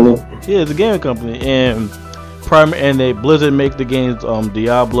gaming company. Yeah, it's a gaming company, and Blizzard make the games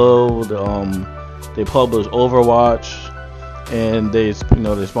Diablo. They publish Overwatch, and they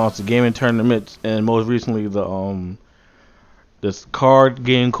sponsor gaming tournaments, and most recently this card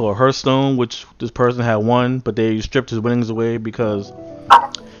game called Hearthstone, which this person had won, but they stripped his winnings away because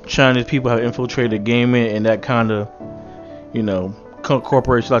Chinese people have infiltrated gaming, and that kind of, you know,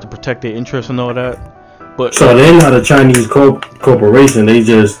 corporations like to protect their interests and all that. But so they're not a Chinese corporation. They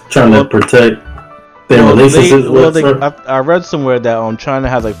just trying to protect their relationships. I read somewhere that China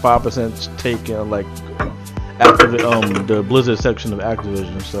has like 5% stake in like the Blizzard section of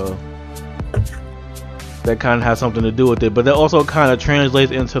Activision. So that kind of has something to do with it. But that also kind of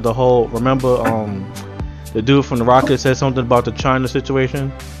translates into the whole. Remember, the dude from the Rocket said something about the China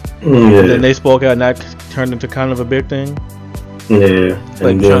situation. Yeah. And then they spoke out, and that turned into kind of a big thing. Yeah,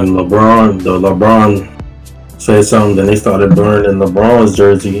 and then LeBron said something. Then they started burning LeBron's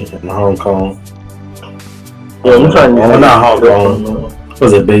jersey in Hong Kong. Yeah, I'm trying to. Not Hong Kong.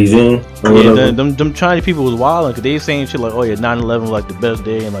 Was it Beijing? Yeah, them Chinese people was wilding because they saying shit like, "Oh yeah, 9/11 was like the best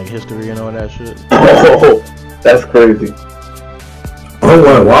day in like history and all that shit." Oh, that's crazy.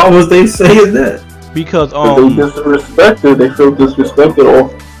 Oh, why was they saying that? Because they disrespected. They feel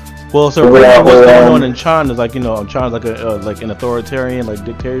disrespected. Well, so what's going on in China is like, you know, China's like like an authoritarian like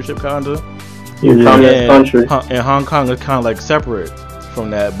dictatorship kind of. Communist country. And Hong Kong is kind of like separate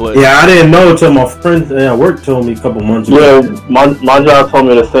from that, but yeah, I didn't know until my friend at work told me a couple months ago. Yeah, my job told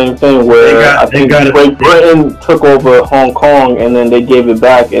me the same thing. Where I think Great Britain took over Hong Kong and then they gave it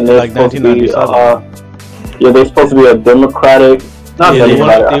back, and they're like supposed to be they're supposed to be a democratic,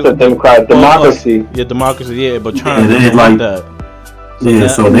 democratic democracy. Yeah, democracy. Yeah, but China they like that.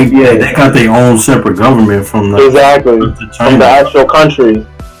 So they got their own separate government from exactly from the actual country.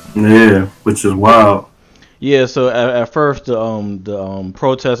 Yeah, which is wild. Yeah, so at first the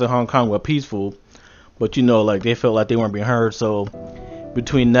protests in Hong Kong were peaceful, but you know, like they felt like they weren't being heard. So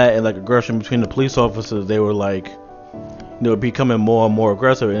between that and like aggression between the police officers, they were like, you know, becoming more and more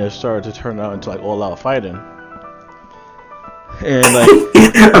aggressive, and it started to turn out into like all out fighting. And like,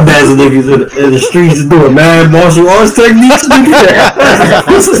 imagine niggas in the streets doing mad martial arts techniques.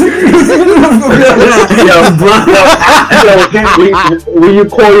 When you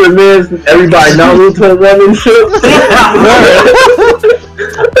call your mans, everybody Naruto running shit.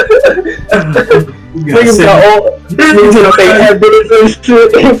 Niggas got all they evidence and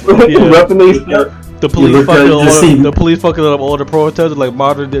shit. The police fucking up all the protesters like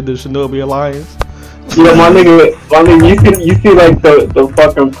Martin did the Shinobi Alliance. Yeah, my nigga, you see like the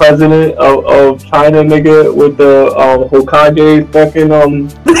fucking president of China, nigga, with the Hokage fucking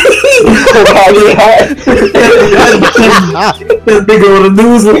Hokage hat. That nigga on the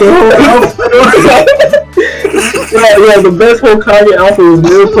news with the whole outfit. Yeah, the best Hokage outfit was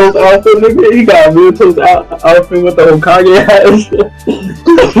Naruto's outfit, nigga. He got Naruto's outfit with the Hokage hat and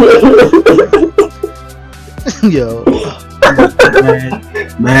shit. Yo.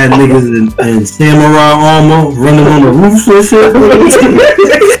 Mad niggas in samurai armor running on the roofs and shit.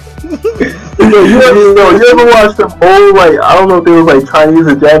 You ever watched the old, like, I don't know if they was like Chinese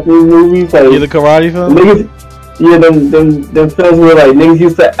or Japanese movies, like the karate film? Niggas, yeah, them films where like niggas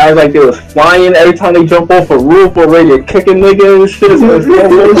used to act like they was flying every time they jump off a roof or ready to kick a nigga and shit. So it's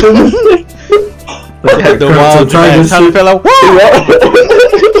the wild Japan time fell out.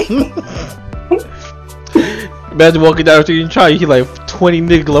 Imagine walking down the street and trying, you hear like 20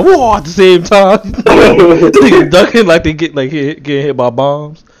 niggas like whoa at the same time. Niggas ducking like they get getting hit by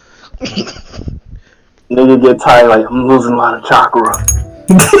bombs. Nigga get tired like I'm losing a lot of chakra.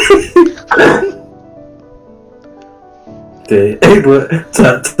 Hey, but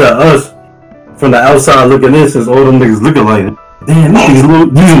to us from the outside looking in, since all them niggas looking like damn, these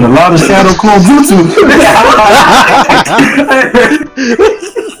niggas using a lot of shadow clone jutsu.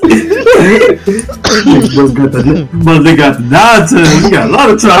 But they got the nod to him. He got a lot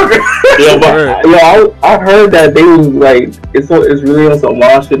of chakra. I heard that they was like it's really on some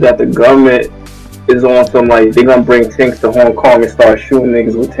wild shit that the government is on some like they gonna bring tanks to Hong Kong and start shooting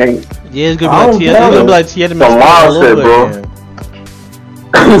niggas with tanks. Yeah, it's gonna be like Tiananmen. Some wild shit, bro.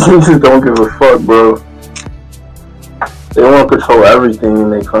 Just don't give a fuck, bro. They want to control everything in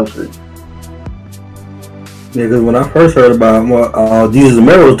their country. Yeah, because when I first heard about Jesus and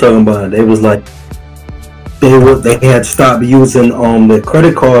Mary was talking about it, they was like, they had stopped using their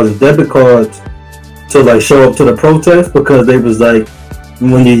credit cards and debit cards to like show up to the protest, because they was like,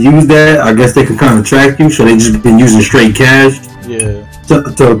 when you use that, I guess they could kind of track you, so they just been using straight cash. Yeah.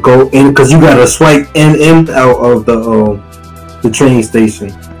 To go in, because you gotta swipe in and out of the train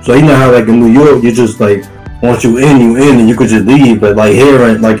station. So you know how like in New York, you just like once you in, and you could just leave. But like here,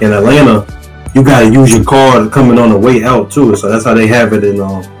 in Atlanta, you gotta use your card coming on the way out too. So that's how they have it in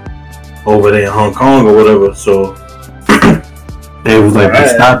over there in Hong Kong or whatever. So they was like, they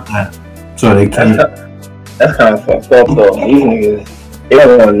stopped that, so they can't. That's kind of fucked up though. These niggas, they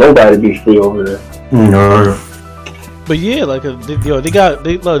don't want nobody to be free over there. No. But yeah, like they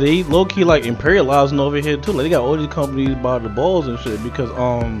low key like imperializing over here too. Like they got all these companies by the balls and shit because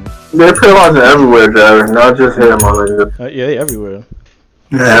they're imperializing everywhere, Jared. Not just here, my nigga. Yeah, they everywhere.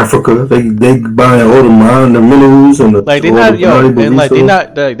 Africa, they buying all the minerals and the like they not and like they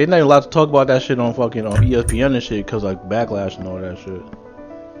not even allowed to talk about that shit on fucking ESPN and shit because like backlash and all that shit.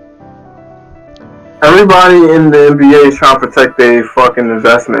 Everybody in the NBA is trying to protect their fucking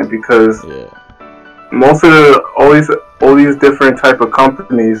investment because most of all these different type of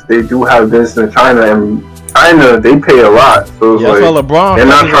companies, they do have business in China, and China they pay a lot. So it's that's why LeBron. They're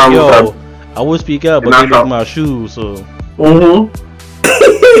not trying to. I would speak up, but they make my shoes. So.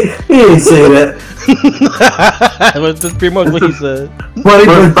 He didn't say that. That's pretty much what he said. But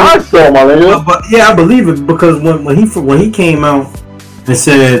yeah, I believe it because when he came out and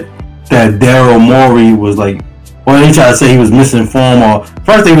said that Daryl Morey was like, well, he tried to say he was misinformed, or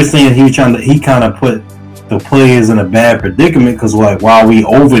first they were saying he kind of put the players in a bad predicament because like while we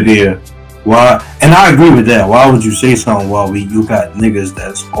over there, and I agree with that. Why would you say something while you got niggas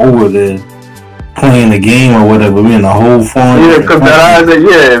that's over there playing the game or whatever? We in the whole foreign. Yeah, because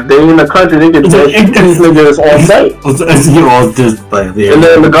if they in the country, they get these niggas on site. You all just like and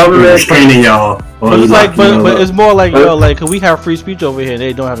then the government training y'all. But it's like, but it's more like like we have free speech over here, and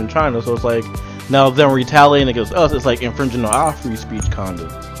they don't have in China. So it's like now them retaliating against us. It's like infringing on our free speech, kinda.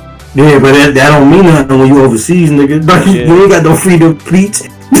 Yeah, but that don't mean nothing when you overseas, nigga. You ain't got no freedom of speech.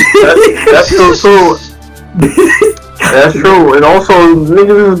 That's so true. That's true, and also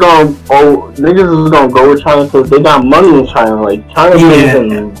niggas is gonna go with China because they got money in China. Like China makes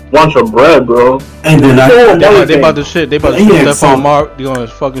a bunch of bread, bro. And then they about to ship Stephon Marbury. They gonna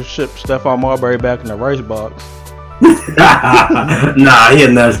fucking ship Stephon Marbury back in the rice box. Nah, he a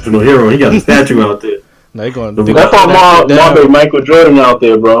national hero. He got a statue out there. Nah, they going. Stephon Marbury, Michael Jordan out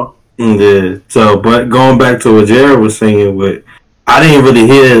there, bro. Yeah. So, but going back to what Jared was saying, I didn't really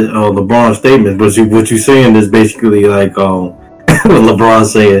hear LeBron's statement, but what you're saying is basically like what LeBron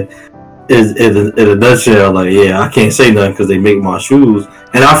saying is in a nutshell. Like, yeah, I can't say nothing because they make my shoes,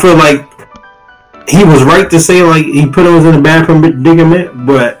 and I feel like he was right to say like he put us in a bad predicament,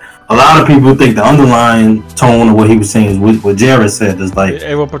 but a lot of people think the underlying tone of what he was saying is what Jared said is like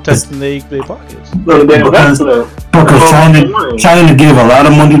everyone protecting their pockets. Because China give a lot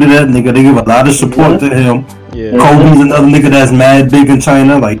of money to that nigga. They give a lot of support to him. Yeah. Kobe's another nigga that's mad big in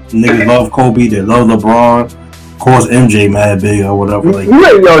China. Like niggas love Kobe, they love LeBron. Of course, MJ mad big or whatever. Like,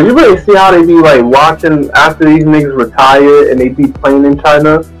 you really see how they be like watching after these niggas retire and they be playing in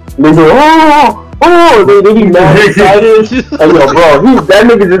China. And they say, they be mad excited. Like, yo, bro, that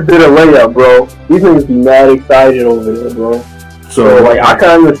nigga just did a layup, bro. These niggas be mad excited over there, bro. So like, I can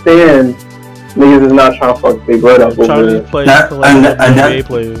understand niggas is not trying to fuck their bread up over there. NBA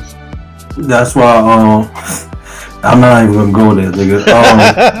players. That's why I'm not even gonna go there, nigga.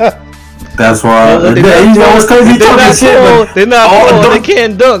 That's why it's crazy talking shit. They're not full, they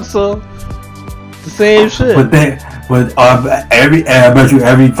can't dunk, so the same shit. But I bet you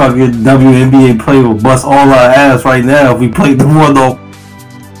every fucking WNBA player will bust all our ass right now if we played the one though.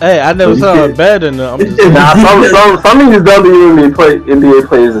 Hey, I never saw it better than them. Some of these WNBA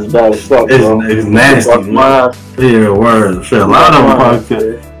players is bad as fuck, bro. It's nasty. Yeah, word. Shit, a lot of them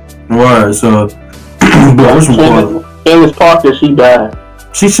probably. Word, so Candace Parker, she bad.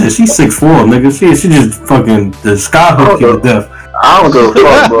 She said she's 6'4", nigga. She just fucking the sky hook you to death. I don't give a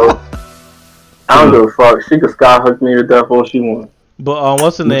fuck, bro. I don't give a fuck. She could sky hook me to death all she wants. But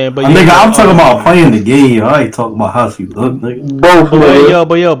what's the name? But nigga, I'm talking about playing the game. I ain't talking about how she look, nigga. Both.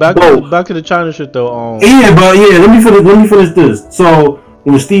 Back to the China shit though. Yeah, but yeah, let me finish this. So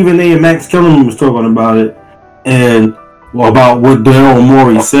when Stephen A. and Max Kellerman was talking about it, and about what Daryl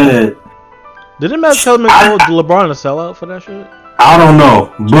Morey said. Didn't Matt Kellerman call LeBron a sellout for that shit? I don't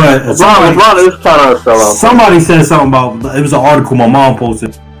know, but LeBron is trying to sell out. Somebody said something about it was an article my mom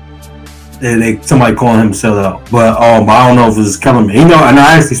posted somebody calling him sellout. But I don't know if it's Kellerman. And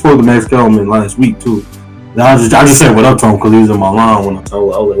I actually spoke to Max Kellerman last week too. I just said what up to him because he was in my line when I told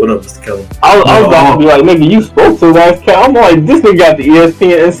him. I was like, "What up, Mr. Kellerman?" I was about to be like, "Nigga, you spoke to Max Kellerman." I'm like, "This nigga got the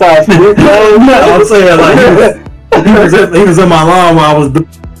ESPN inside scoop." I'm saying like he was in my line while I was doing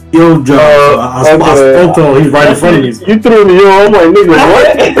your job. I spoke to him. He's right in front of me. You threw me on. I'm like, "Nigga,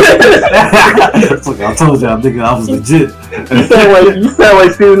 what?" Like, I told y'all, nigga, I was legit. You sound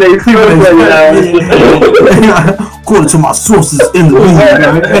like Stephen A. Smith. According to my sources in the league,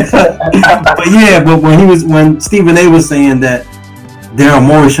 but when Stephen A. was saying that Daryl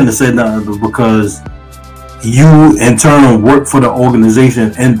Morey shouldn't have said nothing because you in turn work for the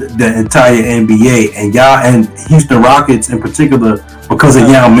organization and the entire NBA, and y'all and Houston Rockets in particular, because of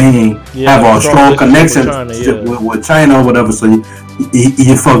Yao Ming, have a strong connection with China or whatever. So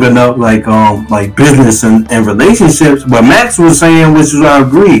you fucking up like business and relationships. But Max was saying, which is I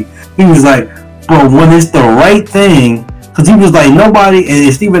agree. He was like, but when it's the right thing, because he was like, nobody,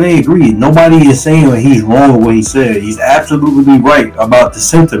 and Stephen A. agreed, nobody is saying that he's wrong with what he said. He's absolutely right about the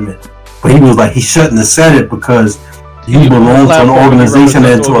sentiment. But he was like, he shouldn't have said it because you belong to an organization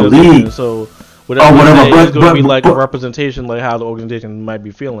and to a league. So whatever. It's going to be like a representation, like how the organization might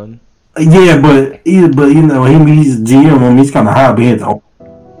be feeling. Yeah, but he's a GM and he's kind of high bid though.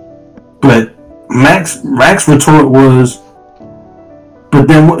 But Max's retort was, but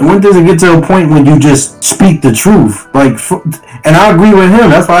then when does it get to a point when you just speak the truth? Like, and I agree with him.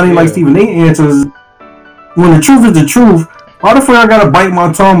 That's why I didn't like Stephen A. answers. When the truth is the truth, why the fuck I gotta bite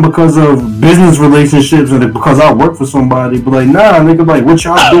my tongue because of business relationships and because I work for somebody? But like, nah, nigga, like what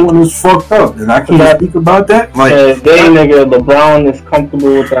y'all doing is fucked up, and I can't speak about that. Like, nigga, LeBron is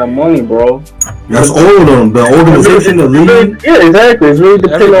comfortable with that money, bro. That's all of them. The organization, the league. Yeah, exactly. It's really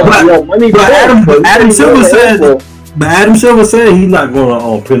depending on your money. But Adam Silver said he's not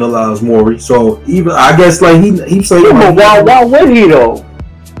gonna penalize Morey. So even I guess like he said, why would he though?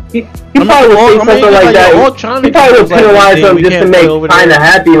 He probably would say something like that. He probably would penalize him just to make China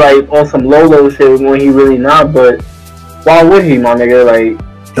happy, like on some Lolo shit when he really not. But why would he, my nigga? Like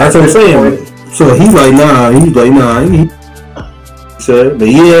that's what I'm saying. So he's like, nah. He said, but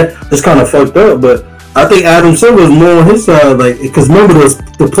yeah, it's kind of fucked up. But I think Adam Silver is more on his side, like because remember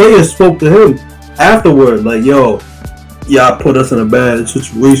the players spoke to him afterward, like, yo, y'all put us in a bad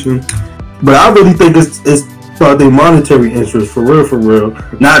situation. But I really think it's about their monetary interest for real,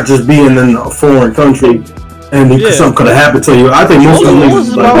 not just being in a foreign country and something could have happened to you. I think most of them it's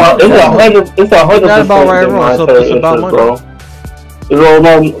 100% about right and wrong. So it's about money, bro. It's all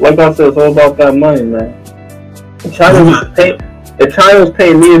about, like I said, it's all about that money, man. If China was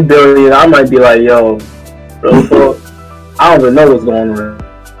paying me $1 billion, I might be like, yo, real talk, I don't even know what's going on.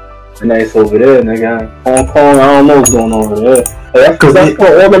 Nice over there, nigga. Hong Kong, I don't know what's going on over there. That's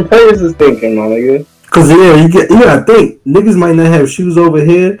what all them players is thinking, my nigga. Cause you gotta think niggas might not have shoes over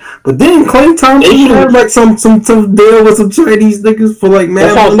here, but then Klay Thompson had like some deal with some Chinese niggas for like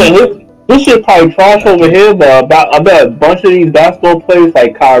man. That's what I'm saying. This shit probably trash over here, but I bet a bunch of these basketball players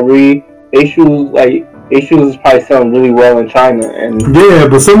like Kyrie, their shoes is probably selling really well in China. And yeah,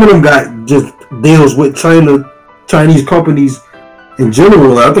 but some of them got just deals with Chinese companies. In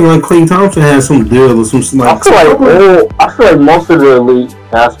general, I think like Klay Thompson has some deal or some like. I feel like most of the elite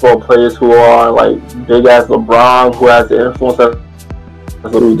basketball players who are like big ass LeBron, who has the influence of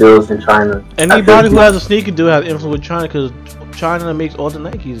little deals in China. Anybody who has a sneaker deal has influence with China because China makes all the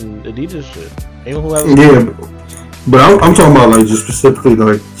Nikes and Adidas shit. Anyone who has but I'm talking about like just specifically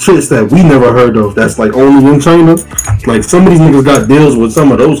like shits that we never heard of. That's like only in China. Like some of these niggas got deals with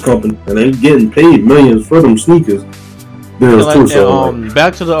some of those companies and they getting paid millions for them sneakers.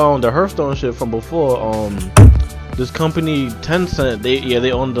 Back to the Hearthstone shit from before. This company Tencent,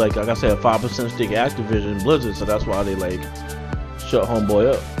 they owned like I said, a 5% stake Activision Blizzard, so that's why they like shut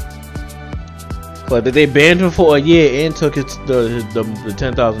homeboy up. Like they banned him for a year and took the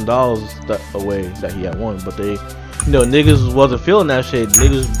 $10,000 away that he had won, but they, niggas wasn't feeling that shit.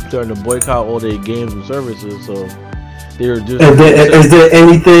 Niggas starting to boycott all their games and services, so they were just. Is there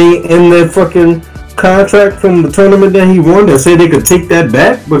anything in that fucking contract from the tournament that he won that say they could take that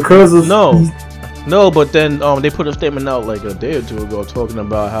back because of no, but then they put a statement out like a day or two ago talking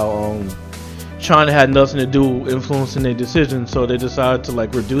about how China had nothing to do influencing their decision, so they decided to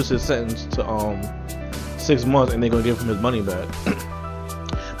like reduce his sentence to 6 months and they're gonna give him his money back.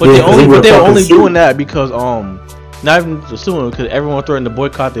 But they were only doing that because not even assuming because everyone threatened to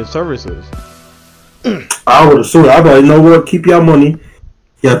boycott their services. I would assume. I'd be like, you know what, keep your money.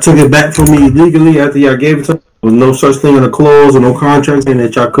 Y'all took it back from me legally after y'all gave it to me. With no such thing in a clause or no contract saying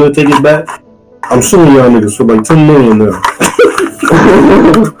that y'all could take it back. I'm suing y'all niggas for like $10 million now.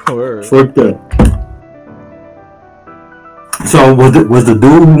 Fuck that. So was the dude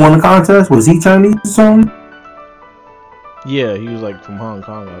who won the contest? Was he Chinese or something? Yeah, he was like from Hong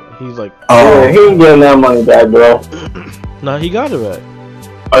Kong. He's like, oh, he ain't getting that money back, bro. No, he got it back.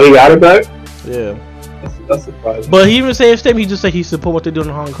 Oh, he got it back? Yeah. That's surprising. But he even said his statement. He just said he support what they're doing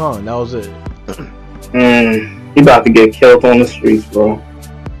in Hong Kong. That was it. He about to get killed on the streets, bro.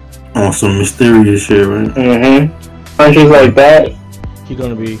 On some mysterious shit, right? Countries like that. He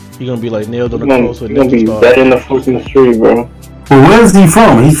gonna be like nailed on the cross with gonna be dead in the fucking street, bro. Well, where's he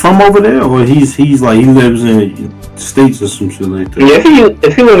from? He's from over there, or he's like he lives in the States or some shit like that. Yeah,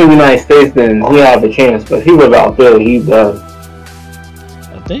 if he live in the United States, then he have a chance. But if he live out there, he does.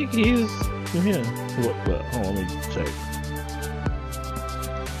 I think he's from here. What? Hold on, let me check.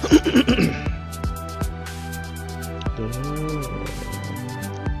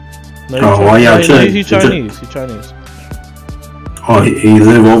 No, why y'all check? He's Chinese. He's Chinese. Oh, he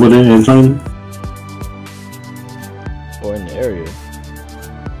live over there in China? Or in the area.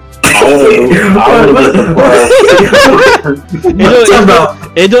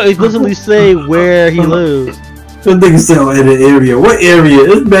 It don't explicitly say where he lives. That nigga said in the area. What area?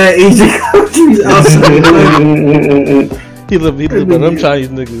 It's bad Asian countries outside. He live by them Chinese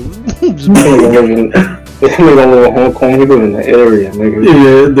niggas. This nigga live in Hong Kong. He live in the area, nigga. Yeah,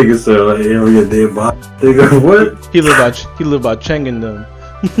 that nigga said like area nearby. Nigga, what? He live by Cheng and them.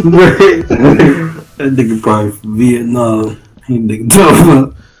 That nigga probably from Vietnam. He nigga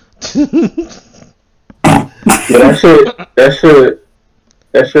tough. Yeah,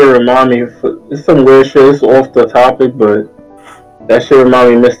 that shit remind me. It's some weird shit. It's off the topic, but that shit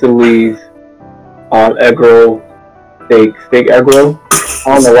remind me of Mr. Lee's egg roll, steak egg roll. I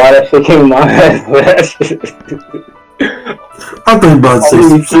don't know why that shit came in my head, but that shit. I think about to say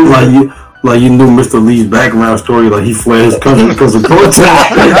some shit like you knew Mr. Lee's background story, like he fled his country because of protest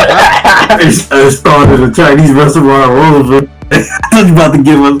and started a Chinese restaurant in Roosevelt. He's about to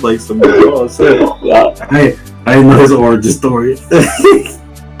give us like some shit. I didn't know his origin story.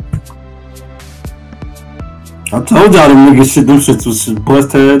 I told y'all them niggas shit, them shits was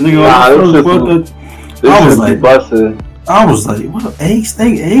busted. Nigga, I was like, what egg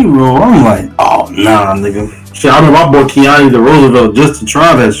steak egg roll? I'm like, oh nah, nigga. Shit, I remember I bought Kiani to Roosevelt just to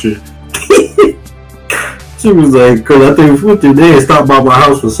try that shit. She was like, cause I think they had stopped by my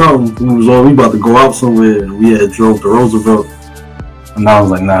house for something. We about to go out somewhere, and we had drove to Roosevelt. And I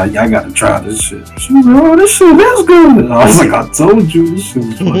was like, nah, I gotta try this shit. She was like, oh, this shit is good. And I was like, I told you, this shit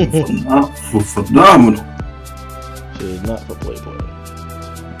is phenomenal. Shit is not for Playboy.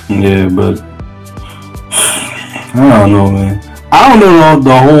 Yeah, but I don't know, man. I don't know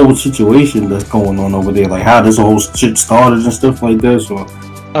the whole situation that's going on over there, like how this whole shit started and stuff like that. So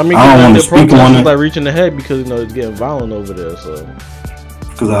I mean, I don't want to speak on it. Like reaching ahead because it's getting violent over there. So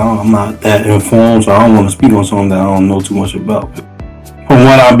because I'm not that informed, so I don't want to speak on something that I don't know too much about. But from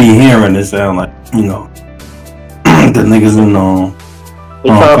what I be hearing, it sound like the niggas in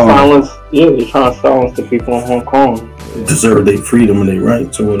they're trying to silence the people in Hong Kong. They deserve their freedom and their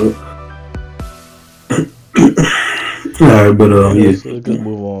rights or whatever. Alright, but yeah. So let's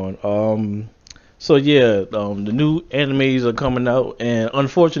move on. So yeah, the new animes are coming out, and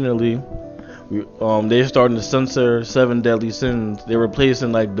unfortunately, they're starting to censor 7 Deadly Sins. They're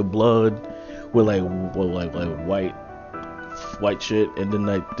replacing like the blood with like white shit, and then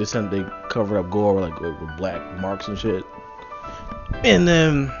like they cover up gore with black marks and shit. And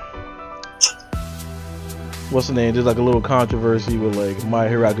then what's the name? There's like a little controversy with like My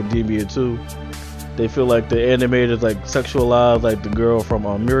Hero Academia 2. They feel like the animators like sexualized like the girl from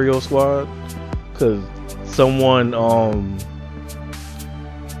Muriel Squad, cause someone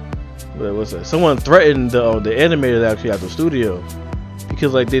someone threatened the animators actually at the studio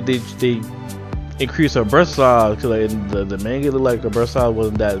because like they increased her breast size, cause like in the manga looked like her breast size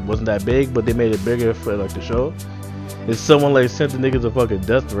wasn't that big, but they made it bigger for like the show. And someone like sent the niggas a fucking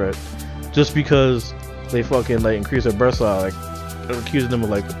death threat just because they fucking like increased her breast size, like accusing them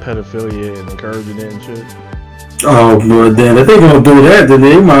of like pedophilia and encouraging it and shit. Oh, but then if they gonna do that, then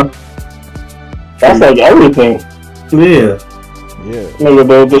they might. That's like everything. Yeah.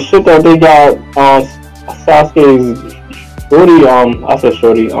 Nigga, the shit that they got Sasuke's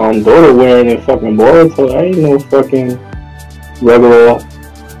daughter wearing in fucking Boruto, I ain't no fucking regular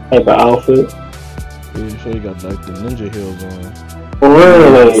type of outfit. Yeah, sure you got like the ninja heels on.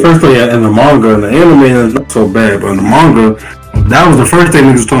 Especially in the manga, and the anime is not so bad, but in the manga, that was the first thing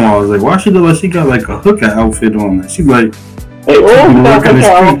niggas told me. I was like, why she look like she got like a hooker outfit on? She like, hey, all got hooker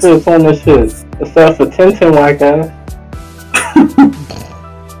outfits on this shit, except for Tintin like that.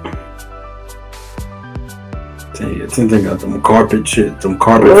 Tinte got them carpet shit, them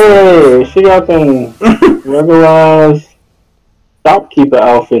carpet. Yeah, she got them regular shopkeeper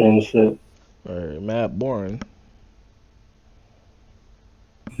outfit and shit. Alright, mad boring.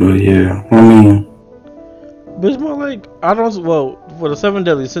 But yeah, I mean, But it's more like I don't. Well, for the Seven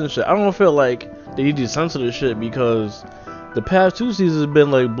Deadly Sins shit, I don't feel like they need to censor this shit because the past 2 seasons have been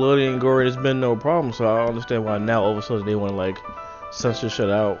like bloody and gory. It's been no problem. So I don't understand why now all of a sudden they want to like censor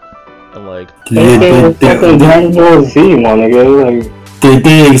shit out and like. Fucking Dragon Ball Z, my nigga. Like, did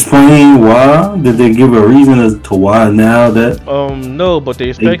they explain why? Did they give a reason as to why now that? No, but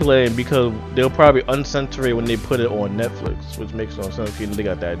they speculating because they'll probably uncensor it when they put it on Netflix, which makes no sense. You know, they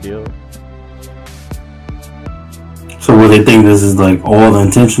got that deal. So what they think this is like all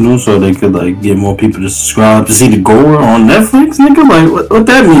intentional, so they could like get more people to subscribe to see the gore on Netflix, nigga? Like what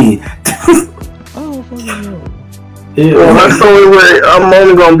that mean? Oh, fucking know. Yeah, well, that's the only way I'm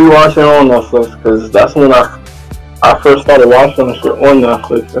only gonna be watching it on Netflix because that's when I first started watching the shit on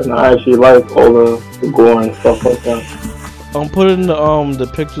Netflix, and I actually like all the gore and stuff like that. I'm putting the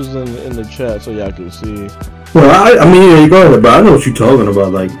pictures in the chat so y'all can see. well, I mean, yeah, you go ahead, but I know what you're talking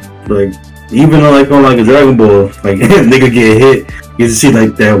about. Like even like on like a Dragon Ball, like nigga get hit, you see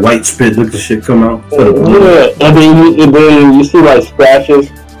like that white spit looking shit come out. Yeah, and then you see like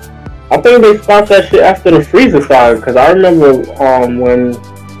scratches. I think they stopped that shit after the Frieza saga, because I remember when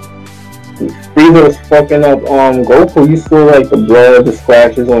Frieza was fucking up Goku, you saw like the blood, the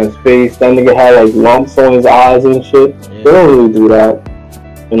scratches on his face. That nigga had like lumps on his eyes and shit. Yeah. They don't really do that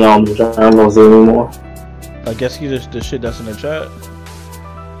in Dragon Ball Z anymore. I guess he just the shit that's in the chat.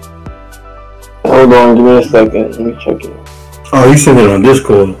 Hold on, give me a second. Let me check it. Oh, you sent it on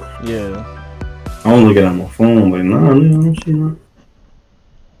Discord. Yeah. I don't look at it on my phone, but nah, I don't see that.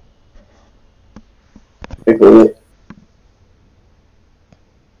 Take a look.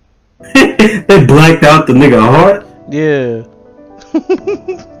 They blacked out the nigga heart. Yeah.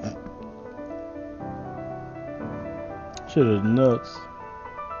 Shit is nuts.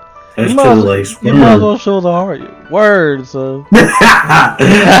 That You shit might, was as, like you might as sperm. well show the heart. Word, so.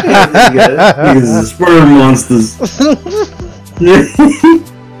 Niggas is sperm monsters.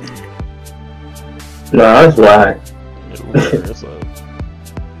 Nah, that's whack. Word, so.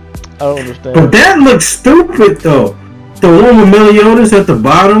 I don't understand. But that looks stupid though. The one with Meliodas at the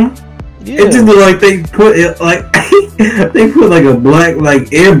bottom. Yeah. It just look like they put it like they put like a black like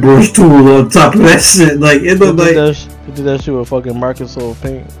airbrush tool on top of that shit. Like it looked like they did that shit with fucking Microsoft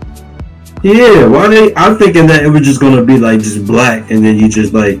Paint. yeah. Why they? I'm thinking that it was just gonna be like just black, and then you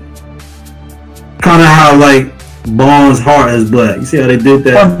just like kind of how like Bond's heart is black. You see how they did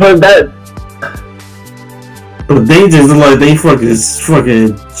that? But they just look like they fucking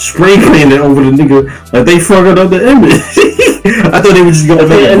spray painted over the nigga. Like they fucking up the image. I thought they were just gonna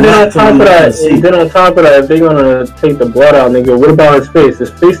make it. And then on top of that, if they're gonna take the blood out, nigga, what about his face? His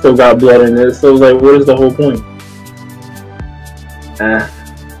face still got blood in it, so it's like, what is the whole point? That's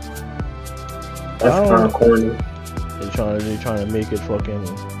kind of corny. They trying to make it fucking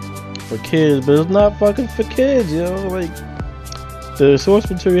for kids, but it's not fucking for kids, yo. Like the source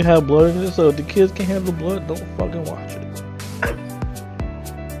material have blood in it, so if the kids can handle blood, don't fucking watch it.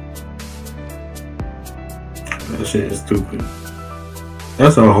 That shit is stupid.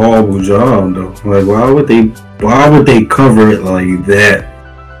 That's a horrible job though. Like why would they cover it like that?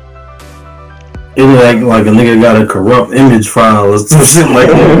 It look like a nigga got a corrupt image file or some shit like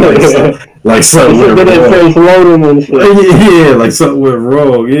that. Like something went wrong. Yeah, like something went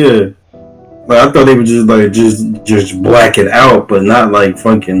wrong, yeah. Like I thought they would just black it out, but not like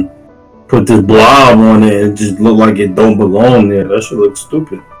fucking put this blob on it and just look like it don't belong there. That shit looks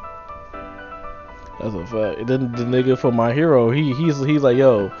stupid. That's a fact. And then the nigga from My Hero, he's like,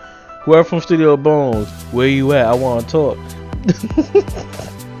 yo, whoever from Studio Bones, where you at? I want to talk.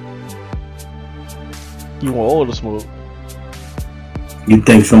 You want all the smoke. You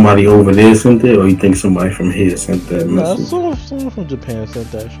think somebody over there sent it, or you think somebody from here sent that Nah, message? someone from Japan sent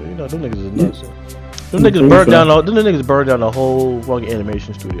that shit. You know, them niggas is nuts. Them niggas burned down the whole fucking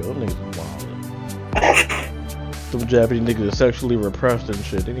animation studio. Them niggas is wild. Them Japanese niggas are sexually repressed and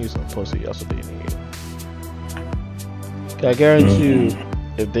shit. They need some pussy. That's what they need. I guarantee you,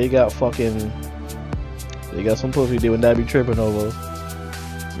 if they got some pussy, they would not be tripping over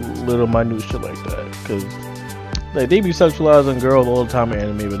little minute shit like that. Cause like they be sexualizing girls all the time in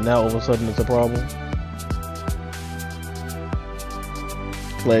anime, but now all of a sudden it's a problem.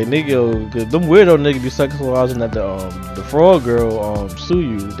 Like nigga, cause them weirdo niggas be sexualizing that the frog girl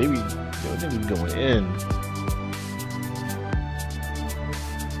Suyu. They be going in.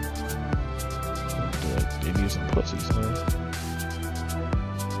 They need some pussies, man.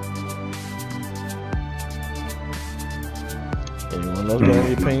 Anyone else got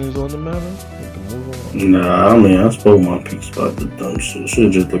any opinions on the matter? We can move on. Nah, I mean, I spoke my piece about the dumb shit.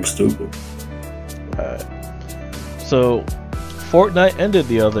 Shit just look stupid. Alright. So, Fortnite ended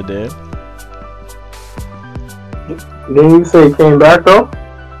the other day. Didn't you say it came back though?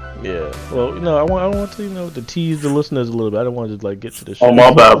 Yeah. Well, I want to, to tease the listeners a little bit. I don't want to just like get to the shit. Oh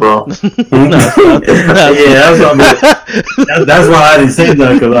my bad, bro. Yeah, that's why I didn't say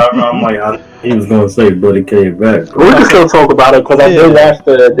that, because I'm like, he was gonna say, but it came back. We can still talk about it because I did watch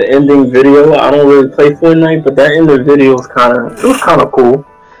the ending video. I don't really play Fortnite, but that ending video was kind of cool.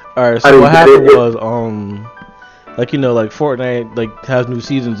 All right. So what happened was like Fortnite like has new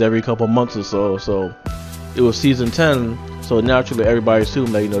seasons every couple months or so. So it was season 10. So naturally, everybody assumed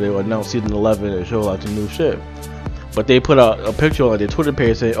that they would announce season 11 and show like the new shit. But they put out a picture on their Twitter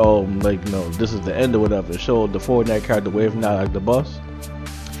page saying, "Oh, this is the end or whatever." It showed the Fortnite character waving out like the bus,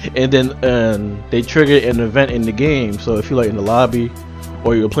 and then they triggered an event in the game. So if you're like in the lobby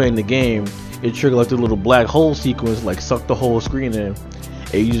or you're playing the game, it triggered like the little black hole sequence, like sucked the whole screen in,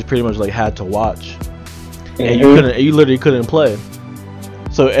 and you just pretty much like had to watch, and you literally couldn't play.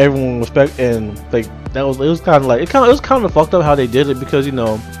 So everyone and like. It was kind of fucked up how they did it because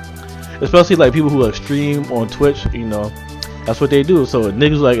especially like people who like stream on Twitch, that's what they do. So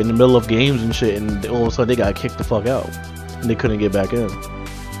niggas like in the middle of games and shit, and all of a sudden they got kicked the fuck out and they couldn't get back in.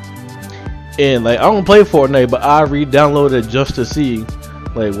 And like I don't play Fortnite, but I re-downloaded it just to see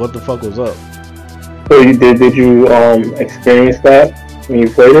like what the fuck was up. So you did you experience that when you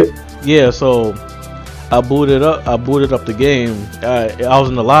played it? Yeah. So I booted up the game. I was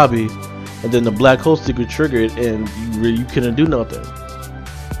in the lobby. And then the black hole secret triggered, and you couldn't do nothing.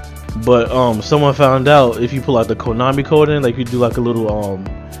 But someone found out if you pull out the Konami code in, like you do like a little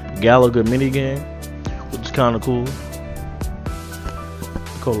Galaga mini game, which is kind of cool.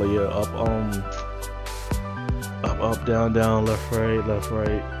 Call it up, down, left,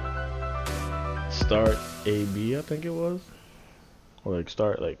 right. Start AB, I think it was, or like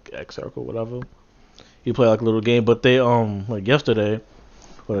start like X circle, whatever. You play like a little game, but they like yesterday.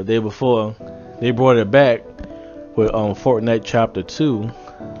 Or the day before, they brought it back with Fortnite Chapter 2,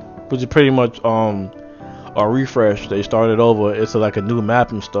 which is pretty much a refresh. They started over. It's like a new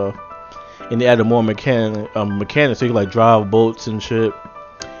map and stuff, and they added more mechanics so you can like drive boats and shit.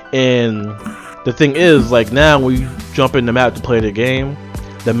 And the thing is, like now when you jump in the map to play the game,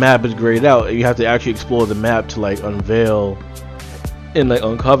 the map is grayed out, and you have to actually explore the map to like unveil and like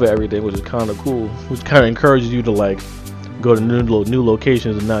uncover everything, which is kind of cool. Which kind of encourages you to like go to new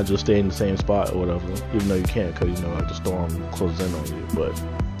locations and not just stay in the same spot or whatever, even though you can't because like the storm closes in on you. But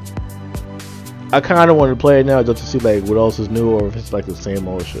I kind of want to play it now just to see like what else is new or if it's like the same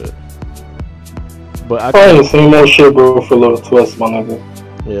old shit. But probably the same old shit, bro, for a little twist, my nigga.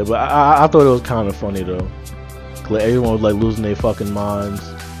 Yeah, but I thought it was kind of funny though. Like everyone was like losing their fucking minds.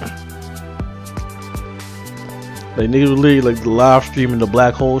 Like niggas were literally like live streaming the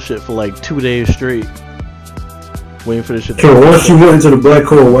black hole shit for like 2 days straight. Waiting for this shit. So once you went into the black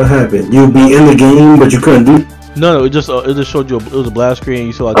hole, what happened? You'd be in the game, but you couldn't do. No, it just showed you it was a black screen.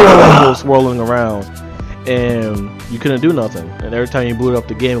 You saw like the black hole swirling around, and you couldn't do nothing. And every time you booted up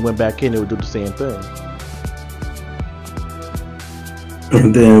the game and went back in, it would do the same thing.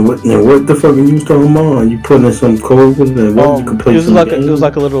 And then what the fuck are you talking about? You put in some code and what you could play. It was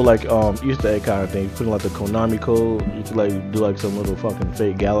like a little like Easter egg kind of thing. You put in like the Konami code. You could like do like some little fucking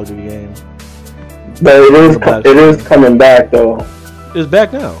fake Galaga game. But it is coming back though. It's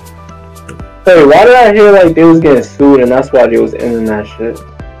back now. Hey, why did I hear like they was getting sued and that's why they was ending that shit?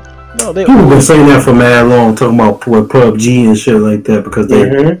 No, people been saying that for mad long, talking about PUBG and shit like that because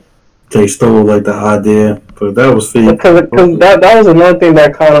they stole like the idea, but that was fake. Because that was another thing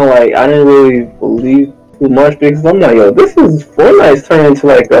that kind of like I didn't really believe too much because I'm like, yo, this is Fortnite's turning into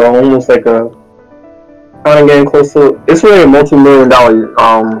like almost like a kind of getting close to. It's really a multi-million-dollar game.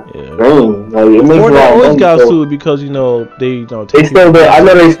 Like it makes Fortnite always got so, sued because they they still. I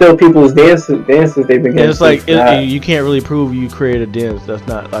know they still people's dances. They've been getting. And it's like you can't really prove you created a dance. That's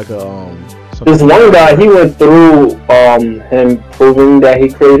not like a There's one guy, he went through him proving that he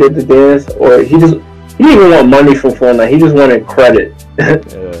created the dance, or he didn't even want money from Fortnite. He just wanted credit,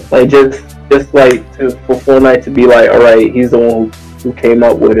 like just like for Fortnite to be like, all right, he's the one who came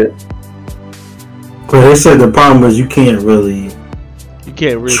up with it. But they said the problem is you can't really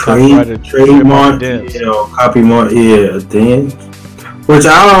trademark, copyright, a dance, which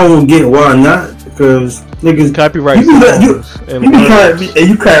I don't get why not, because niggas copyright you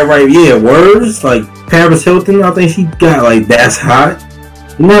can't write words like Paris Hilton. I think she got like that's hot.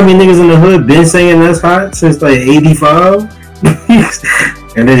 You know how many niggas in the hood been saying that's hot since like '85,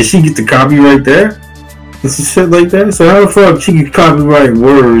 and then she get the copyright there. It's shit like that. So how the fuck she can copyright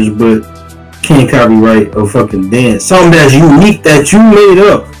words but can't copyright a fucking dance? Something that's unique that you made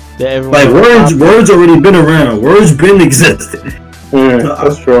up. Like words already been around. Words been existed.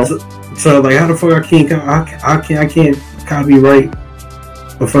 That's true. So like how the fuck I can't copyright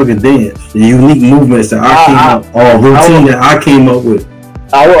a fucking dance? The unique movements that routine that I came up with.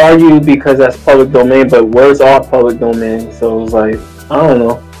 I would argue because that's public domain, but words are public domain. So it's like I don't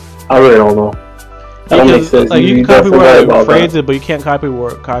know. I really don't know. That don't make sense. Like you can copyright phrases, but you can't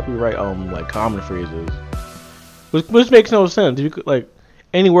copyright like common phrases, which makes no sense. You could, like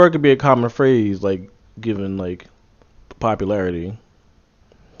any word could be a common phrase, like given like popularity.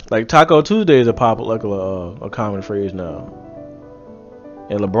 Like Taco Tuesday is a common phrase now,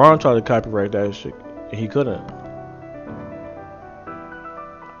 and LeBron tried to copyright that shit, and he couldn't.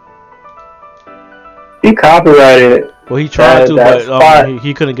 He copyrighted it. Well, he tried to, but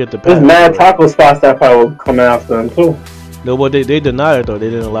he couldn't get the patent. There's mad taco spots that probably would come after him too. No, but they denied it though. They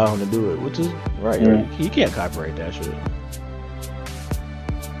didn't allow him to do it, which is right. Yeah. He can't copyright that shit.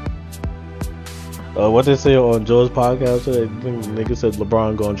 What they say on Joe's podcast today, nigga said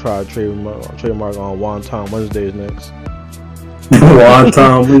LeBron gonna try a trademark on Wonton Wednesdays next.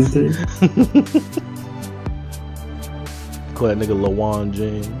 Wonton Wednesday. Call that nigga LeBron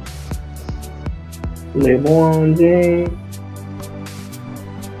James. LeBron James.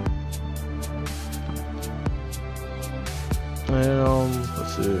 And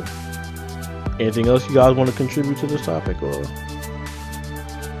let's see. Anything else you guys want to contribute to this topic, or?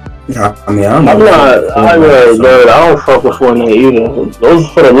 I mean, I don't fuck with Fortnite either. Those are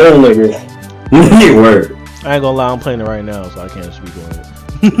for the little niggas. Word. I ain't gonna lie, I'm playing it right now, so I can't speak on it.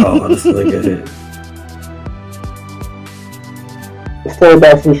 Oh, let's look at it. Let's talk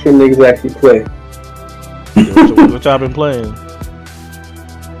about some shit niggas actually play. What y'all been playing?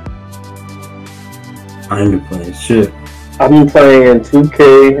 I ain't been playing shit. I've been playing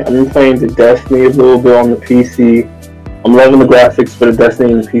 2K. I've been playing the Destiny a little bit on the PC. I'm loving the graphics for the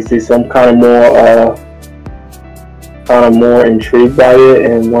Destiny on the PC, so I'm kind of more intrigued by it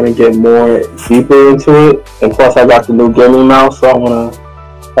and want to get more deeper into it. And plus, I got the new gaming mouse, so I want to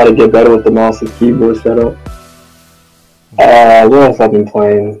try to get better with the mouse and keyboard setup. What else I've been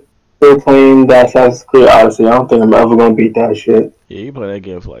playing? Still playing that Assassin's Creed Odyssey. I don't think I'm ever gonna beat that shit. Yeah, you play that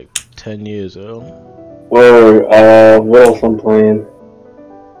game for like 10 years, though. What else I'm playing?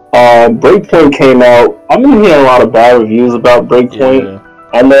 Breakpoint came out. I've been hearing a lot of bad reviews about Breakpoint. Yeah.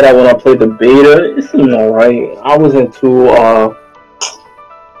 I know that when I played the beta, it seemed alright. I wasn't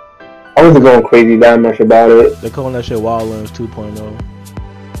going crazy that much about it. They're calling that shit Wildlands 2.0.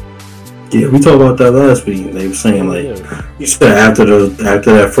 Yeah, we talked about that last week. They were saying you said after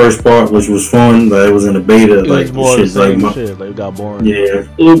that first part, which was fun, like it was in the beta, it like was more shit, shit, like it got boring. Yeah,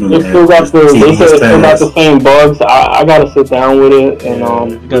 it still got the same bugs. I gotta sit down with it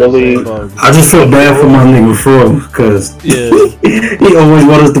and really. I just feel bad for my nigga Fro because he always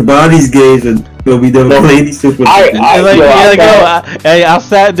wants us to buy these games and we never play these stupid. I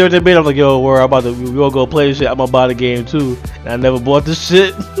sat during the debate. I'm like, yo, we gonna go play this shit. I'm gonna buy the game too, and I never bought this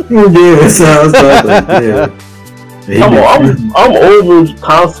shit. Yeah, sounds like I'm over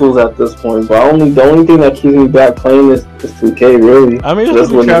consoles at this point, but the only thing that keeps me back playing is 2K. Really, I mean, it's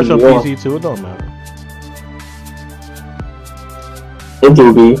gonna be trash on PC too. It don't matter. It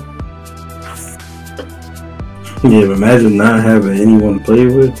do be. Yeah, but imagine not having anyone to play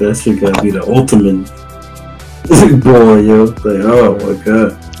with. That shit gotta be the ultimate boy, yo. Like, oh my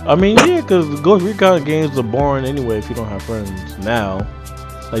god. I mean, yeah, because Ghost Recon games are boring anyway if you don't have friends now.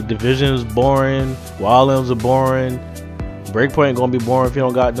 Like Division is boring, Wildlands are boring, Breakpoint gonna be boring if you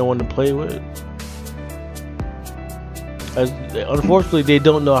don't got no one to play with. Unfortunately, they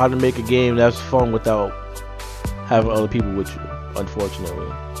don't know how to make a game that's fun without having other people with you. Unfortunately.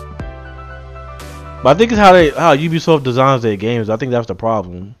 But I think it's how Ubisoft designs their games. I think that's the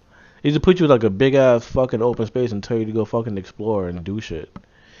problem. They just put you in like a big ass fucking open space and tell you to go fucking explore and do shit.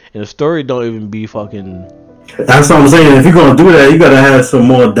 And the story don't even be fucking. That's what I'm saying. If you're gonna do that, you gotta have some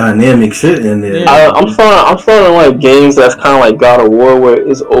more dynamic shit in there. Yeah. I'm starting to like games that's kind of like God of War, where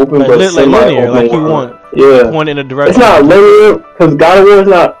it's open like, but linear. Like you want point in a direction. It's not linear because God of War is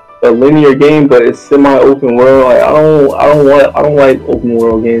not a linear game, but it's semi-open world. Like I don't like open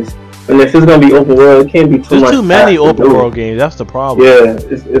world games. And if it's gonna be open world, it can't be too much. There's too many open world games. That's the problem. Yeah,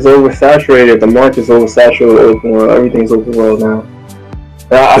 it's oversaturated. The market's oversaturated with open world. Everything's open world now.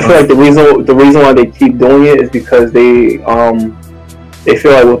 And I feel like the reason why they keep doing it is because they they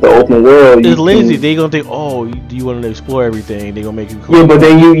feel like with the open world, it's lazy. They gonna think, oh, you want to explore everything. They gonna make you. Yeah, but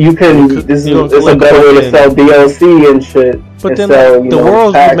then you can. It's a better way to sell DLC and shit. But then the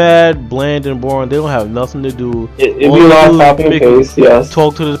world's mad, bland, and boring. They don't have nothing to do. It'd be a lot of copy and paste. Yes.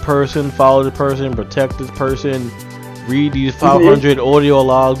 Talk to this person, follow this person, protect this person. Read these 500 audio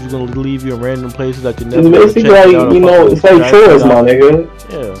logs. You're gonna leave you in random places that you never. It's basically like it's like chores, my nigga.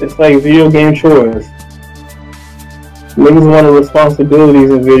 Yeah. It's like video game chores. Niggas want the responsibilities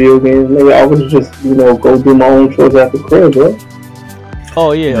in video games. Nigga, I would just, go do my own chores at the crib, bro.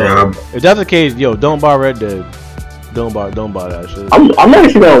 Oh yeah. If that's the case, don't buy Red Dead. Don't buy that shit. I'm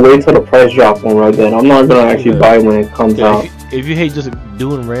actually gonna wait till the price drop on Red Dead. I'm not gonna actually buy it when it comes out. If you hate just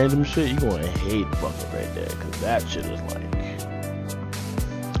doing random shit, you're gonna hate fucking Red Dead, cause that shit is like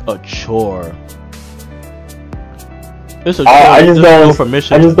a chore. It's a chore.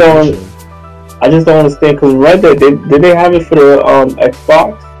 I just don't understand, because Red Dead, did they have it for the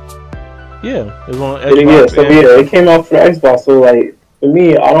Xbox? Yeah, it was on Xbox. It came out for the Xbox. So like, for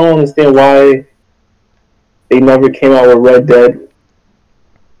me, I don't understand why they never came out with Red Dead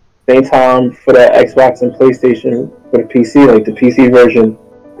same time for the Xbox and PlayStation for the PC. Like the PC version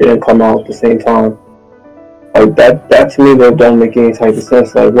didn't come out at the same time. Like that to me, that don't make any type of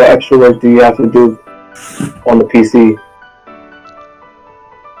sense. Like, what extra work do you have to do on the PC?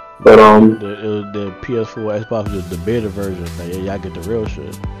 But the PS4 Xbox was the beta version. Like, y'all get the real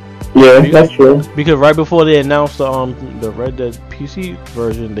shit. Yeah, that's true. Because right before they announced the Red Dead PC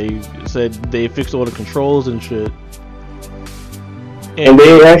version, they said they fixed all the controls and shit. And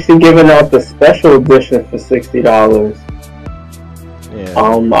they actually giving out the special edition for $60. Yeah.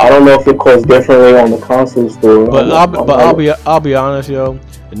 I don't know if it costs differently on the console store. But I'll be honest, yo.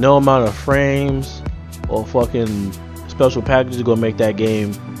 No amount of frames or fucking special packages is gonna make that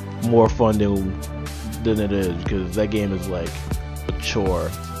game more fun than it is, because that game is like a chore.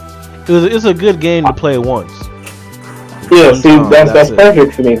 It's a good game to play once. Yeah, see, that's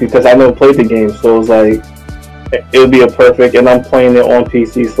perfect for me, because I never played the game, so it's like it would be a perfect, and I'm playing it on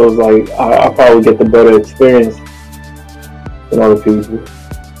PC, so it's like I'll probably get the better experience than other people.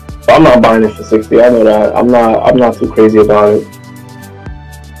 But I'm not buying it for $60. I know that. I'm not too crazy about it.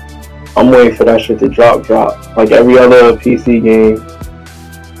 I'm waiting for that shit to drop like every other PC game.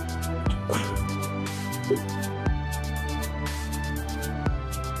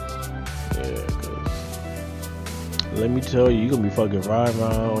 Let me tell you, you're gonna be fucking riding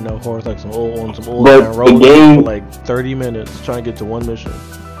around on that horse like some old man road for like 30 minutes trying to get to one mission.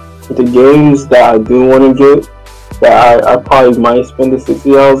 The games that I do want to get, that I probably might spend the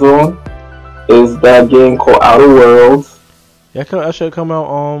 $60 on, is that game called Outer Worlds. Yeah, that should come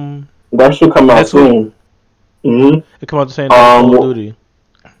out. That should come out soon. It come out the same time as Call of Duty.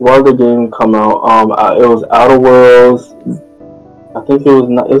 What other game come out? It was Outer Worlds. I think it was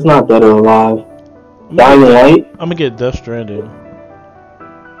not. It's not Dead or Alive. Dying Light. I'm gonna get Death Stranding.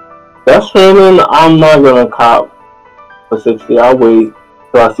 Death Stranding, I'm not gonna cop for $60. I'll wait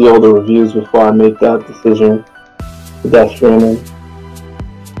till I see all the reviews before I make that decision. Death Stranding.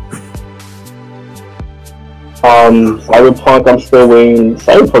 Cyberpunk, I'm still waiting.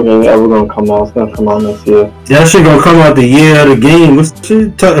 Cyberpunk ain't ever gonna come out. It's gonna come out next year. That shit gonna come out the year of the game. What's the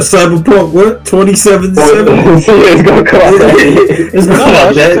shit? Cyberpunk, what? 2077? It's gonna come out that year. It's gonna come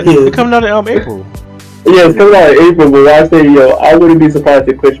out that year. It's coming out in April. Yeah, it's coming out in April, but I say, I wouldn't be surprised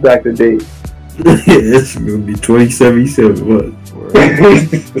if they push back the date. It's gonna be 2077. What?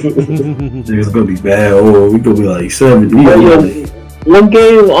 It's gonna be bad. Oh, we gonna be like 70. What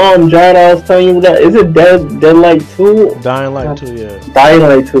game, John, I was telling you that, is it Dead Light 2? Dying Light 2, yeah. Dying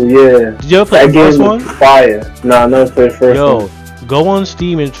Light 2, yeah. Did you ever play the first one? Fire. Nah, I never played the first one. Go on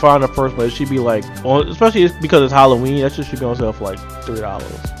Steam and find the first one. It should be like, especially because it's Halloween, that shit should be on sale for like $3.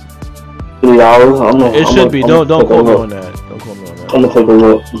 $3? It should be. Don't quote me on that. Don't quote me on that. I'm gonna take a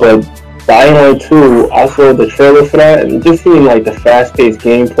look. But Dying Light 2, I saw the trailer for that, and just seeing like the fast-paced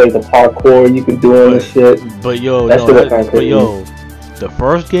gameplay, the parkour you could do on this shit. But the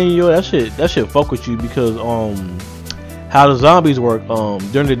first game, that shit fuck with you, because how the zombies work,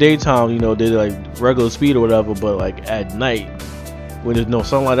 during the daytime, they like regular speed or whatever, but like at night, when there's no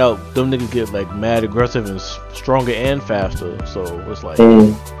sunlight out, them niggas get like mad aggressive and stronger and faster. So it's like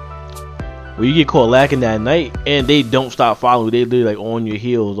when you get caught lacking that night, and they don't stop following, they literally like on your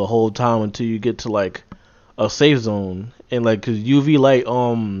heels the whole time until you get to like a safe zone. And like, cause UV light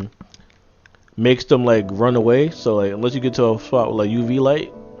makes them like run away, so like unless you get to a spot with like UV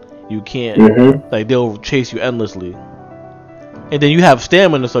light, you can't like, they'll chase you endlessly. And then you have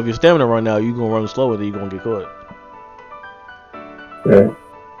stamina, so if your stamina run out, you gonna run slower, then you gonna get caught.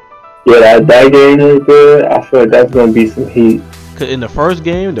 Yeah, that game is good. I feel like that's gonna be some heat. Cause in the first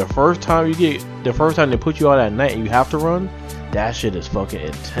game, the first time they put you out at night and you have to run, that shit is fucking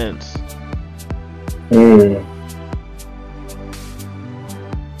intense. Alright,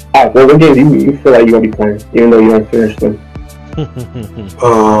 well, what games you feel like you're gonna be playing, even though you haven't finished them?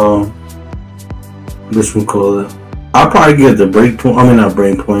 This one call it. I'll probably get the Breakpoint. I mean, not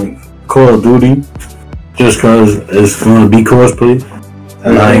Breakpoint. Call of Duty, just cause it's gonna be crossplay,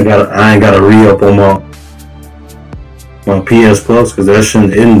 and I ain't gotta re-up on my PS Plus, cause that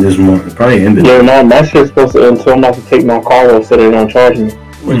shouldn't end this month. It probably ended. Yeah, no, my shit's supposed to end, so I'm about to take my car off so they don't charge me.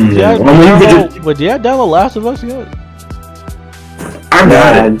 But did you download Last of Us yet? I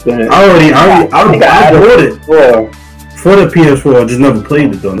got it. I bought it for the PS4. I just never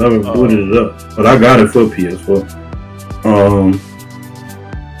played it though. Never booted it up. But I got it for PS4.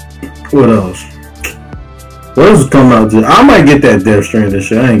 What else? What else is coming out? I might get that Death Stranding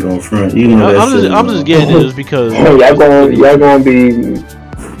shit. I ain't going front. You know that I'm just getting it just because. Y'all gonna be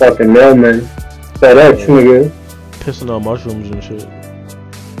fucking mailmen. FedEx, nigga. Pissing on mushrooms and shit.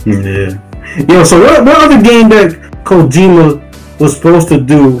 Yeah. Yo, so what other game that Kojima was supposed to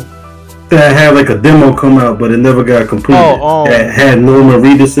do that had like a demo come out but it never got completed? That had Norman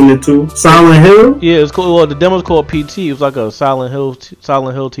Reedus in it too. Silent Hill? Yeah, it's cool. Well, the demo's called PT. It was like a Silent Hill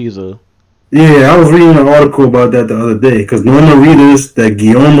teaser. Yeah, I was reading an article about that the other day because Norman Reedus, that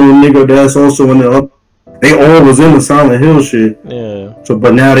Guillermo nigga, that's also in the they all was in the Silent Hill shit. Yeah. So,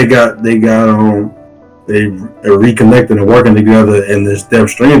 but now they're reconnecting and working together in this Death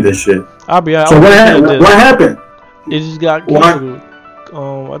Stranding shit. I'll be honest. So what happened? It just got canceled.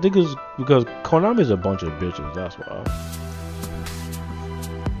 I think it's because Konami's a bunch of bitches. That's why.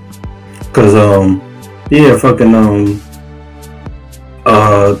 Cause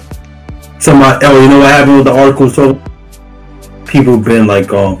somebody. Oh, you know what happened with the article? So people been like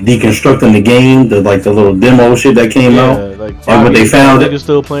deconstructing the game, the little demo shit that came out, like, and what they found. Niggas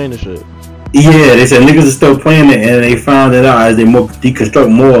still playing the shit. Yeah, they said niggas are still playing it, and they found it out as they deconstruct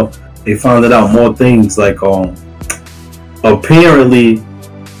more. They found it out more things like apparently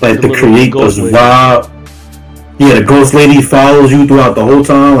like to create this vibe. Yeah, the ghost lady follows you throughout the whole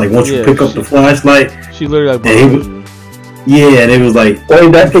time. Like once you pick up the flashlight, she literally like follows you. Yeah, and it was like,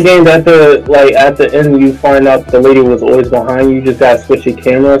 wait, that's the game that at the end you find out the lady was always behind you. You just gotta switch your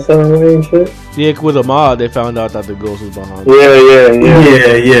camera or something and shit. Yeah, with a mod they found out that the ghost was behind you.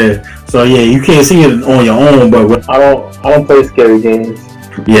 Yeah. So yeah, you can't see it on your own, but I don't play scary games.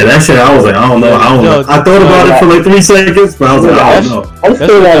 Yeah, that shit. I was like, I don't know. I thought about it for like 3 seconds, but I was like, I don't know. I'm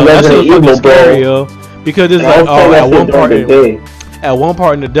still on Resident Evil, scary, yo. Because it's like, at one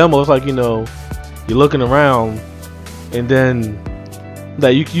part in the demo, it's like, you know, you're looking around, and then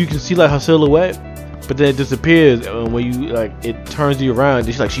like you can see like her silhouette, but then it disappears, and when you like it turns you around,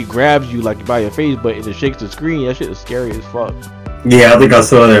 she grabs you like by your face, but it just shakes the screen. That shit is scary as fuck. Yeah, I think I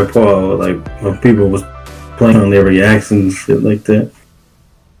saw that part like when people was playing on their reactions and shit like that.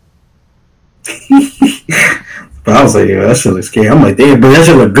 But I was like, yeah, that shit looks scary. I'm like, damn, but that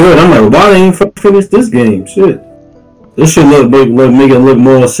shit look good. I'm like, why they ain't finish this game? Shit, this shit make it look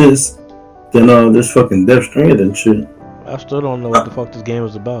more sense than this fucking Death Stranding shit. I still don't know what the fuck this game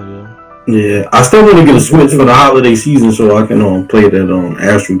is about, yo. Yeah, I still want to get a Switch for the holiday season so I can play that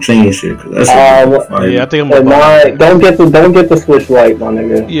Astral Chain shit. Cause that's yeah, I think I'm gonna don't get the Switch Lite, my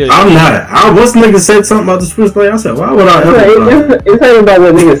nigga. Yeah, I'm not. Once nigga said something about the Switch Lite, I said, why would I ever? It's not even about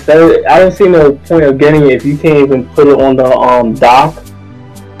what niggas said. I don't see no point of getting it if you can't even put it on the dock,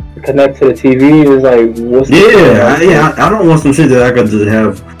 connect to the TV. It's like, what's I don't want some shit that I could just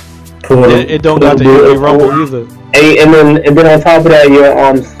have. It don't got the rumble either. And then on top of that,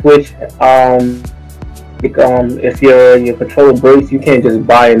 your Switch, if your controller breaks, you can't just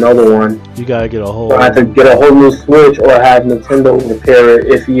buy another one. You gotta get a whole. So I have to get a whole new Switch or have Nintendo repair it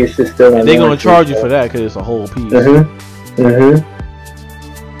if you should still. And they're gonna charge you for that because it's a whole piece.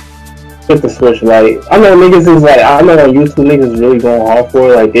 With the Switch Lite, I know niggas is like, I know on YouTube niggas really going hard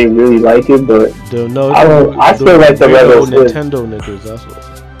for it, like they really like it, but I still like the regular Switch. Nintendo niggas, that's what.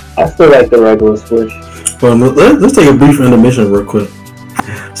 I still like the regular Switch. Well, let's take a brief intermission real quick.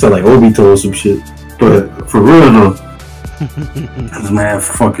 So like Obi told some shit, but for real though, this man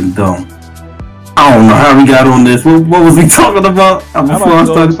fucking dumb. I don't know how we got on this. What was we talking about before I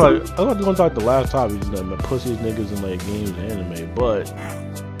started? I was going to talk the last topic, the pussies niggas in like games and anime, but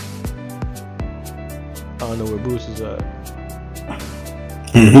I don't know where Bruce is at.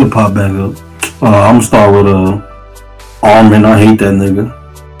 Yeah, he'll pop back up. I'm gonna start with Armin. I hate that nigga.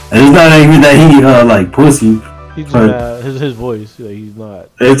 And it's not even that he like pussy. He's just his voice. Like, he's not.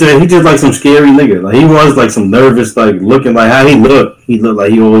 He just like some scary nigga. Like he was like some nervous, like looking like how he looked. He looked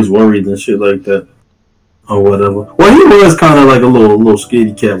like he always worried and shit like that. or whatever. Well, he was kind of like a little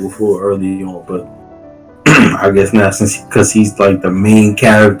scaredy cat before early on, but I guess now because he's like the main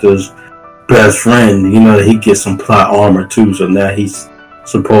character's best friend, you know, he gets some plot armor too. So now he's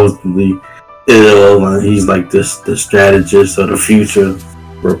supposedly ill, and he's like the strategist of the future,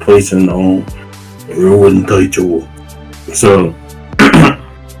 replacing Ruin Taicho. So,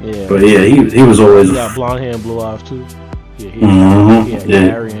 yeah. But yeah, he was always. He got blonde hair and blue eyes too. Yeah,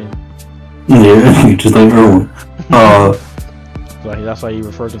 yeah. Aryan. Yeah, just like Erwin. So that's why he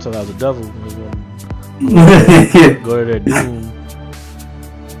referred to himself as the devil. Go to their doom.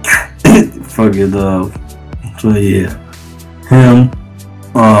 Fucking so yeah, him.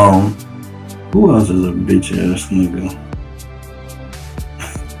 Who else is a bitch ass nigga?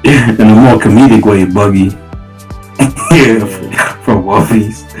 In a more comedic way, Buggy. Yeah, from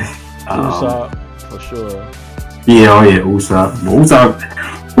Wuffies. Usopp, for sure. Yeah, oh yeah, Usopp. But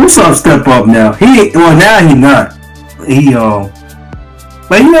Usopp step up now. Now he not. But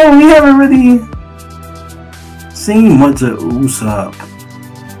you know, we haven't really seen much of Usopp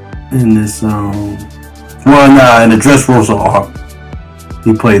in this. In the Dressrosa arc,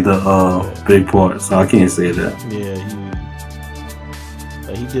 he played the big part, so I can't say that. Yeah,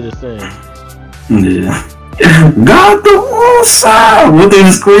 he did a thing. Yeah. God the Usopp! What they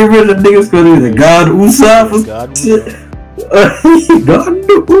screaming? The niggas gonna be the God Usopp? God Usopp. God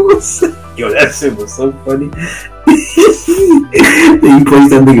the Usopp. Yo, that shit was so funny. He placed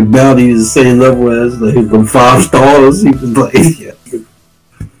that nigga bounty the same level as like them 5 stars. He was like, yeah.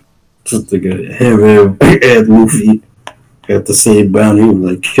 Just to get him and Luffy got the same bounty. He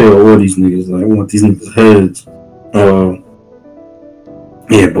was like, kill all these niggas. Like, I want these niggas' heads.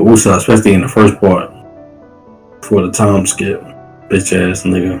 Yeah, but Usopp, especially in the first part, for the time skip, bitch ass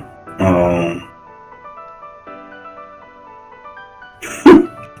nigga.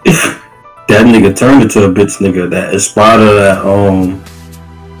 That nigga turned into a bitch nigga. That Espada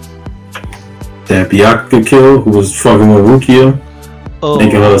that Byakuya killed, who was fucking with Rukia.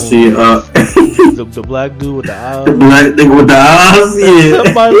 Making her see the black dude with the eyes. The black nigga with the eyes, yeah.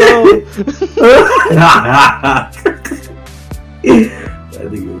 That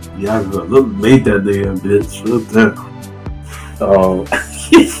nigga Byakuya made that nigga a bitch. Look that.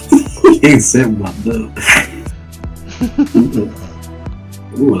 He ain't said my name.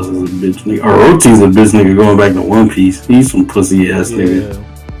 Who else is a bitch nigga? Orochi's a bitch nigga going back to One Piece. He's some pussy ass nigga.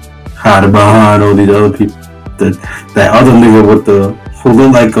 Hiding behind all these other people. That other nigga with who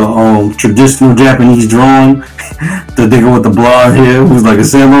looked like a traditional Japanese drawing. The nigga with the blonde hair who's like a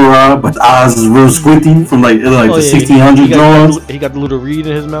samurai, but the eyes is real squinty from the 1600 drawings. He got the little reed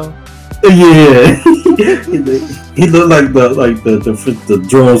in his mouth. Yeah, he looked like the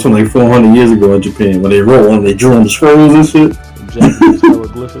drawings from like 400 years ago in Japan when they drew on the scrolls and shit. Japanese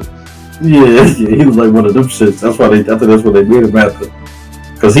hieroglyphics. Yeah, he was like one of them shits. That's why I think that's what they made him after.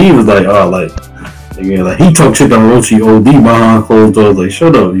 Cause he was like, he talked shit to Orochi OD behind closed doors. Like,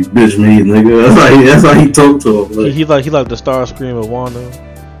 shut up, you bitch made nigga. That's how he talked to him. Like, he like the Starscream of Wanda.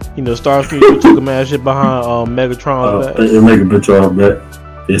 You know, Starscream took a mad shit behind Megatron's back. Make a bitch off back.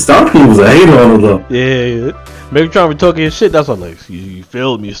 Yeah, Starscream was a hater on him though. Yeah. Megatron be talking his shit. That's what like you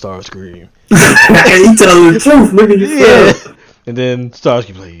failed me, Starscream. He telling the truth, nigga. You failed. And then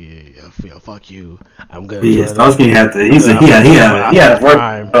Starscream like, yeah, fuck you. I'm gonna. Yeah, Starscream had to. He had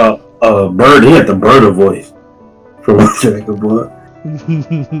a bird. He had the birder voice from Dragon Ball. He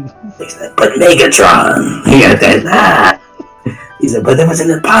said, but Megatron, he had that. He said, but that was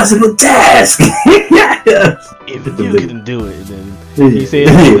an impossible task. If you couldn't do it, then he said,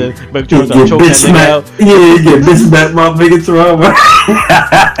 Megatron's gonna choke that nigga out. Yeah, you get bitch smacked by Megatron.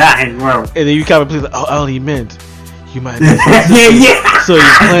 And then you kind of please like, all he meant. You might yeah. So you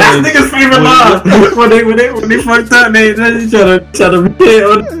playing. That's nigga's favorite line. When they fucked up, they try to repay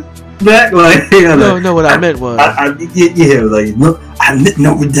on back like. No, what I meant was. No, I didn't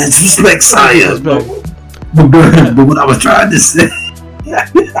know with that respect science, but what I was trying to say,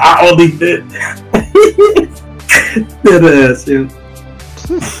 I only did. That ass, yeah.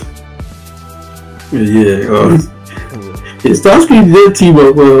 Starscream did team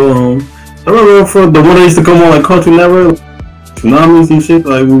up with I remember for the one that used to come on like Cartoon Network, Tsunamis and shit,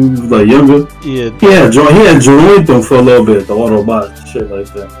 like when we was like younger. Yeah. He had joined them for a little bit, the Autobots and shit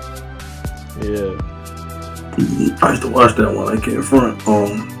like that. Yeah. I used to watch that one. I can't front.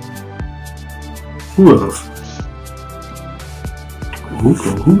 Who else?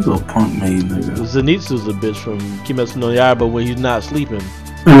 Who's a punk made nigga? Zenitsu's a bitch from Kimetsu no Yaiba when he's not sleeping.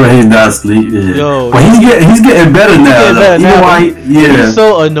 When he's not sleeping, yeah. Yo, but he's getting better now. He's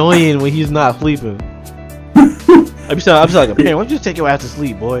so annoying when he's not sleeping. I'm just like a parent. Why don't you just take your ass to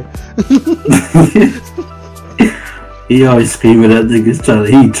sleep, boy? He always screaming at niggas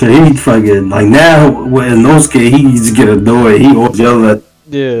he fucking like now when Inosuke he just get annoyed. He always yelling at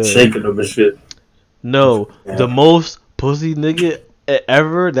shaking them and shit. No, the most pussy nigga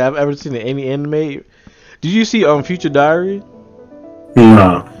ever that I've ever seen in any anime. Did you see Future Diary?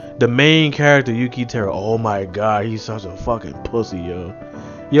 Nah. The main character Yuki Tera. Oh my god, he's such a fucking pussy, yo.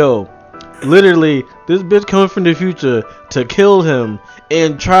 Yo, literally, this bitch coming from the future to kill him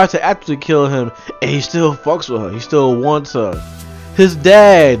and try to actually kill him, and he still fucks with her. He still wants her. His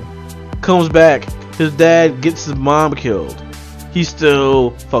dad comes back. His dad gets his mom killed. He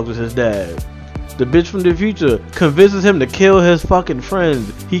still fucks with his dad. The bitch from the future convinces him to kill his fucking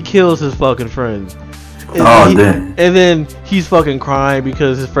friends. He kills his fucking friends. And then he's fucking crying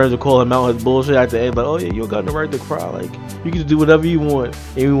because his friends will call him out on his bullshit at the end. Like, oh yeah, you got the right to cry. Like, you can do whatever you want.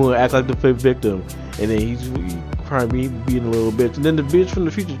 And you want to act like the victim. And then he's crying, being a little bitch. And then the bitch from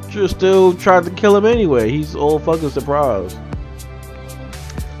the future just still tried to kill him anyway. He's all fucking surprised.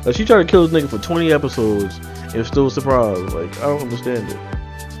 Like, she tried to kill this nigga for 20 episodes and still surprised. Like, I don't understand it.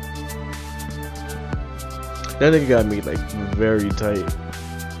 That nigga got me, like, very tight.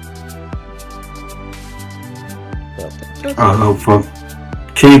 I don't know, fuck.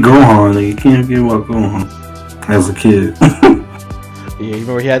 Kid Gohan, nigga. Can't get what Gohan as a kid. Yeah, you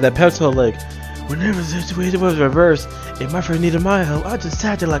remember he had that pep talk like, whenever the situation was reversed and my friend needed my help, I just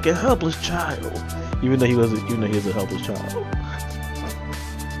acted like a helpless child. Even though he was a helpless child.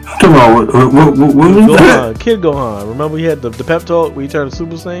 Come on, what was that? Kid Gohan. Remember he had the pep talk where he turned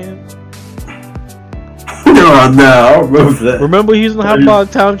Super Saiyan? Oh, no, I don't remember that. Remember he's in the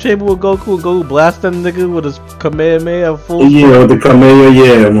hot time chamber with Goku and Goku blast that nigga with his Kamehameha full. Yeah, with the Kamehameha,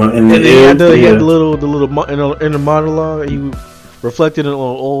 yeah. And then he had the little inner monologue. He reflected on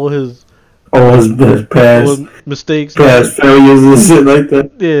all his past mistakes, past failures and shit like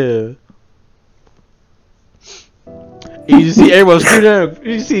that. Yeah. You just see everyone screaming at him.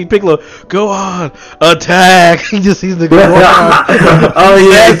 You see Piccolo, go on, attack. He just sees the go on. Oh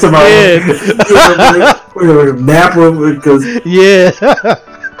yeah, it's about Nappa because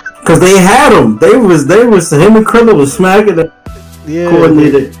they had him. They was him and Krillin was smacking it,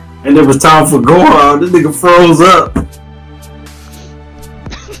 coordinated, and it was time for Gohan. This nigga froze up.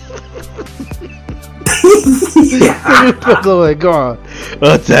 Piccolo like, go on,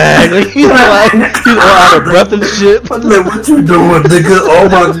 attack. Like, he's all out of breath and shit. Like, what you doing, nigga? Oh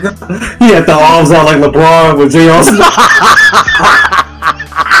my god. He had the arms out like LeBron with J. Austin.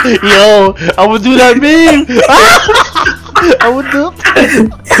 Yo, I would do that meme. I would do.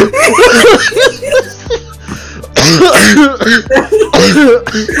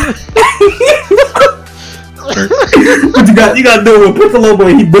 But you got to do it with Piccolo, but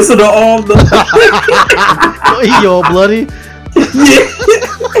he missing the arm though. He all bloody. Yeah.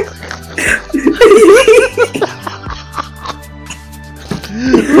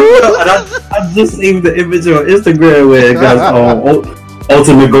 I just seen the image on Instagram where it got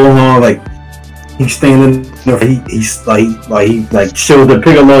Ultimate Gohan, like he's standing there, he's like showed the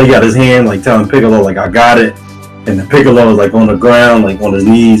Piccolo, he got his hand like telling Piccolo like I got it, and the Piccolo is like on the ground like on his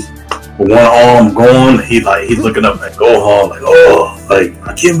knees with one arm gone. He's looking up at Gohan like, oh, like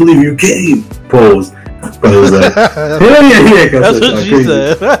I can't believe you came pose. But it was like, yeah, that's what she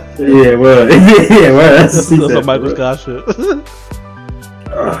said. Yeah, well, that's what she said. That's Michael Scott shit.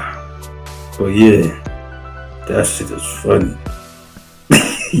 But yeah, that shit is funny.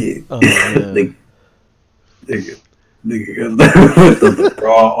 Yeah. Oh, man. Nigga got the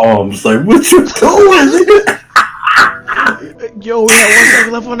broad arms. Like, what you doing, nigga? Yo, we had 1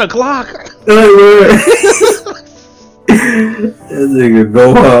 second left on the clock. That nigga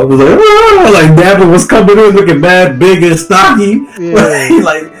go up. Was like Nappa was coming in looking mad big and stocky. Yeah.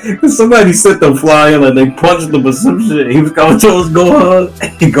 Like somebody sent them flying and they punched him or some shit. He was going towards Gohan.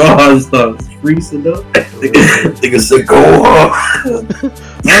 And Gohan starts freezing up. Nigga said Gohan.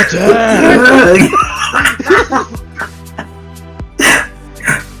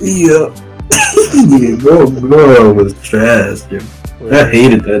 Yeah. Yeah, Gohan was trash, yo. I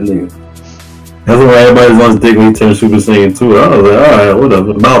hated that nigga. That's why everybody wants to think when he turned Super Saiyan 2. I was like, alright,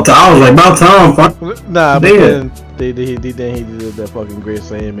 whatever. About time. Fuck. Nah, but then he did that fucking Great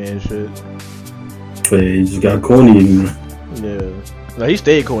Saiyan Man shit. But he just got corny again. Yeah. No, he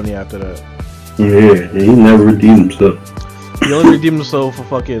stayed corny after that. Yeah, he never redeemed himself. He only redeemed himself for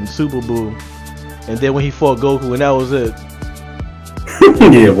fucking Super Boo. And then when he fought Goku, and that was it.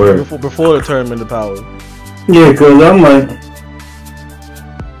 Yeah, word. Before the tournament of power. Yeah, cause I'm like,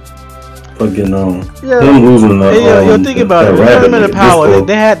 fucking them losing yo, think about it. The tournament of power.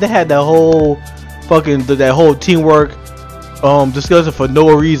 They had that whole fucking that whole teamwork discussion for no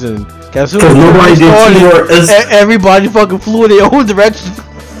reason. Because nobody did teamwork. Everybody fucking flew in their own direction.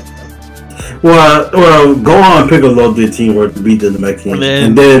 Well, Gohan and Piccolo did teamwork to beat the Namekians.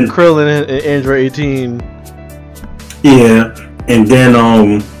 And then Krillin and Android 18. Yeah, and then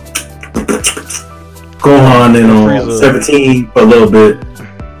Gohan and 17 for a little bit.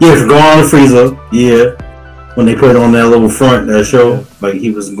 Yeah, for Gohan and Frieza. Yeah, when they put on that little front that show, like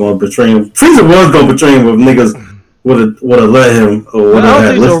he was going to betray him. Frieza was going to betray him if niggas would have let him or would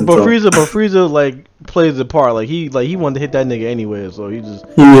have listened to him. But Frieza like plays the part. Like he wanted to hit that nigga anyway, so he just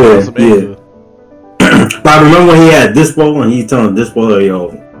yeah. But I remember when he had Dispo and he telling Dispo,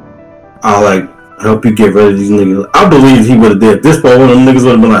 yo, I'll like help you get rid of these niggas. I believe he would have did Dispo. One of them niggas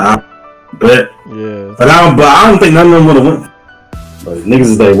would have been like, I bet. Yeah. But I don't think none of them would have went. Like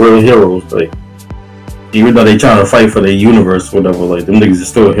niggas is like real heroes. Like even though they trying to fight for their universe, or whatever. Like them niggas are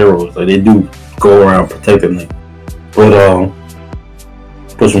still heroes. Like they do go around protecting them. But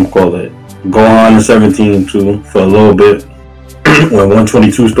what's one call it? Gohan and 17 too for a little bit. When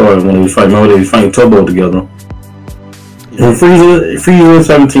 122 started, when they was fighting, remember they was fighting Turbo together. And Frieza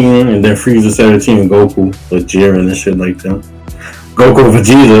 17, and then Frieza 17 and Goku with Jiren and shit like that. Goku and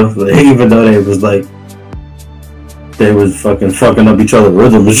Vegeta, even though they was fucking up each other's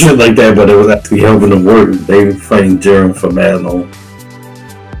rhythm and shit like that, but it was actually helping them work. They were fighting Jiren for mad long.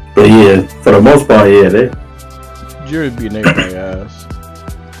 But yeah, for the most part, yeah, Jiren beating everybody's ass.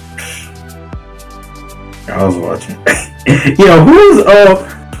 I was watching. Yeah, who's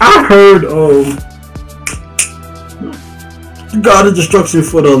I heard God of Destruction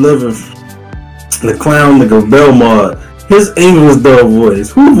for the 11th. The clown nigga Belmont. His English dub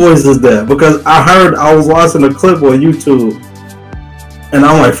voice. Who voice is that? Because I was watching a clip on YouTube, and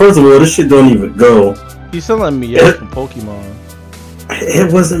I'm like, first of all, this shit don't even go. He sound like Meowth from Pokemon.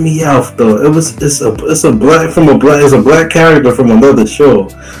 It wasn't Meowth though. It's a black character from another show.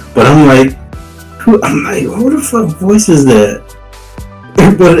 But I'm like, who the fuck voice is that?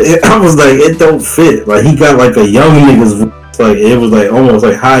 But I was like, it don't fit. Like he got like a young nigga's voice. Like it was like almost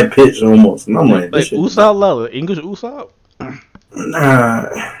like high pitched almost. And I'm like Usopp level, English Usopp? Nah.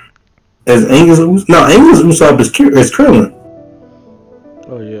 Is English Usopp? No, English Usopp is Krillin.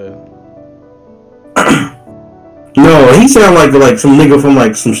 Oh yeah. No, he sound like some nigga from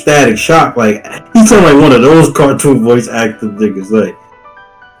like some Static Shock. Like he sound like one of those cartoon voice actor niggas. Like,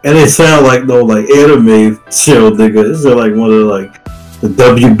 and it sound like no like anime show nigga. It sound like one of the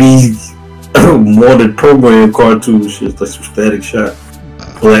WB wanted program cartoon shit, like some Static Shock,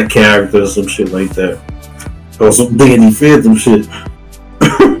 black characters, some shit like that, or some Danny Phantom shit.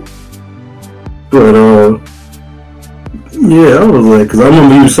 But yeah, I was like, cause I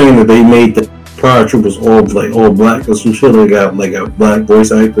remember you saying that they made the Power Troopers all black or some shit. They got like a black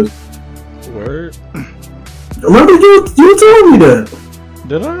voice actors. Word. Remember you told me that.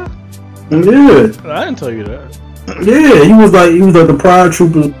 Did I? Yeah. I didn't tell you that. Yeah, he was like the Power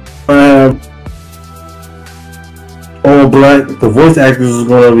Troopers all black. The voice actors was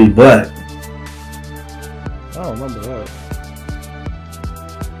gonna be black. I don't remember that.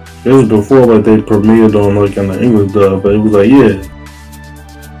 It was before like they premiered on like in the English dub, but it was like yeah.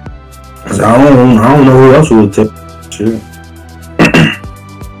 I don't know who else would take shit. I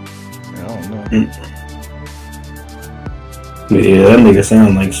don't know. Yeah, that nigga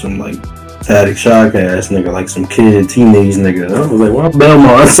sound like some like Static Shock ass nigga, like some kid teenage nigga. I was like, why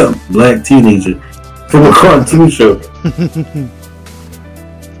Belmont? That's a black teenager from a cartoon show.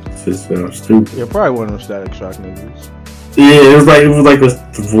 Just stupid. Yeah, probably one of them Static Shock niggas. Yeah, it was like a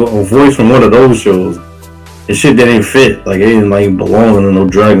voice from one of those shows. And shit that didn't fit. Like it didn't like belong in no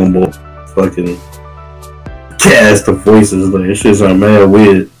Dragon Ball fucking cast of voices. Like it shit's like mad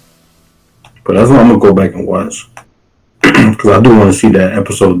weird. But that's what I'm gonna go back and watch. Cause I do want to see that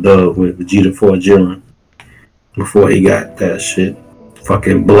episode dub with Vegeta for Jiren before he got that shit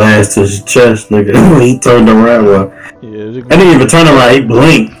fucking blast to his chest, nigga. He turned around. Yeah, I didn't even turn around. He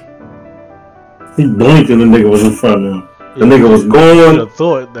blinked. He blinked and the nigga was in front of him. The nigga was going. I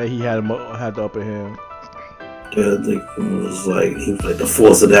thought that he had the upper hand. Yeah, he was like the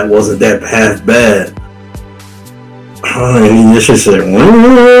force of that wasn't that half bad. And this shit said,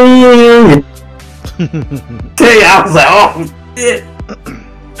 hey, I was like, oh shit.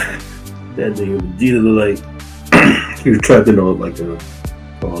 That nigga Vegeta looked like he was trapped in like a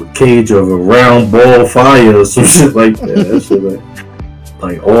cage of a round ball fire or some shit like that. That shit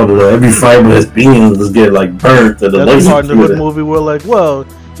like all the every fiber of his being was get like burnt. That's the part of the movie where like, well,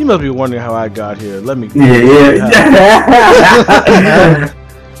 you must be wondering how I got here. Let me. Yeah.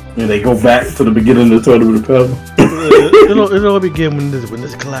 And they go back to the beginning of the Tournament of Power. It'll begin when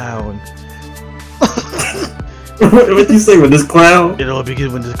this clown. What you say with this clown? It all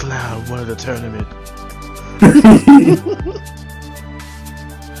begins when this clown won the tournament.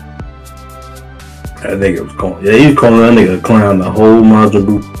 That nigga was calling. Yeah, he was calling that nigga a clown the whole Majin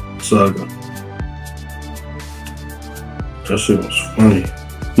Buu saga. That shit was funny.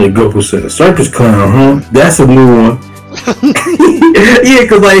 Then Goku said, "Circus clown, huh? That's a new one." Yeah,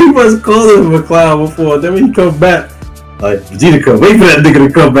 cause like he wasn't calling him a clown before. Then when he come back, like Vegeta come, wait for that nigga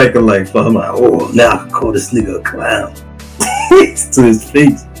to come back and like, I'm like, oh, now I can call this nigga a clown to his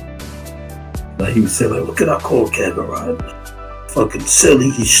face. Like he was saying, like, what can I call Kakarot? Fucking silly.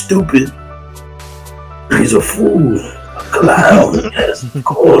 He's stupid. He's a fool. A clown. Yes, of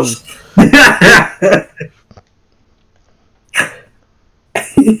course.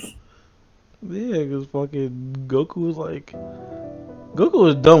 Yeah, cause fucking Goku was like, Goku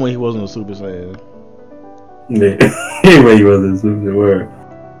was dumb when he wasn't a Super Saiyan. Yeah, anyway, he wasn't super word.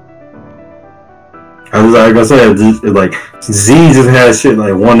 I was like I said, like Z just had shit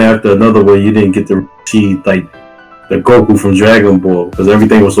like one after another where you didn't get to see like the Goku from Dragon Ball because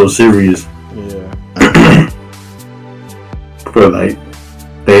everything was so serious. Yeah. But like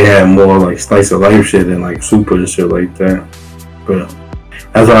they had more like slice of life shit and like super and shit like that. But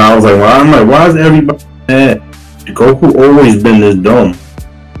that's why I was like, well, I'm like, why is everybody mad? Goku always been this dumb.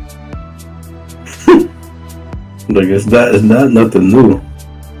 Like it's not nothing new.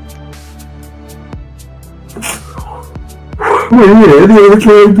 Well, yeah, any other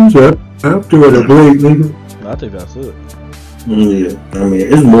characters after the Blade, nigga? I think that's it. Yeah, I mean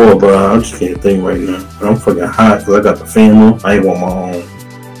it's more, but I just can't think right now. I'm fucking hot because I got the fan on. I ain't want my own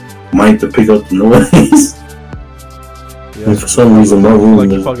mic to pick up the noise. Yeah, and for some reason, my room like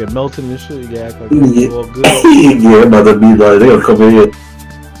you is fucking melting and shit. You act like yeah. it's all good. Yeah, about to be like they gonna come in here.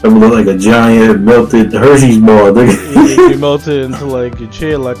 They look like a giant melted Hershey's bar. You melted into like your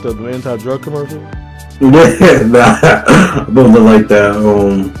chair, like the anti-drug commercial. Yeah, nah, but look like that.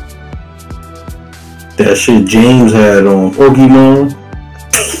 That shit James had on Pokemon.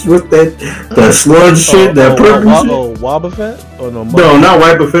 What's that? That sludge shit, that purple shit. Oh, Wobbuffet? Oh no, No, not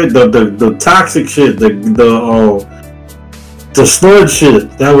Wobbuffet. The toxic shit. The sludge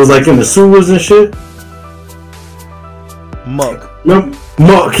shit that was like in the sewers and shit. Muck. No,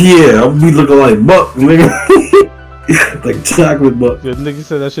 Muck, yeah. I'll be looking like Muck, nigga. Like chocolate Muck. The nigga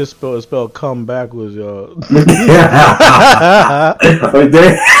said that shit spelled come backwards, y'all. Like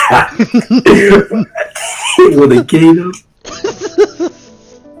that. With a K though.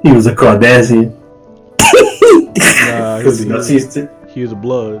 He was a Kardashian. Nah, he was a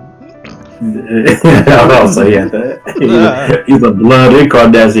blood. Also, yeah, he's a blood in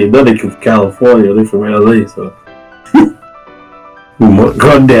Kardashian. They're from California. They're from LA, so.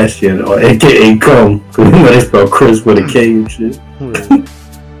 Kardashian, or AKA Cum, because they spell Chris with a K and shit.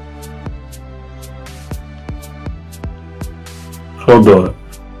 Hold on.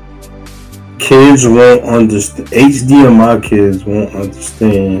 Kids won't understand. HDMI kids won't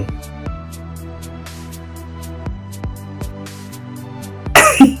understand.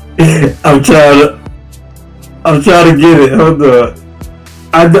 I'm trying to get it. Hold on.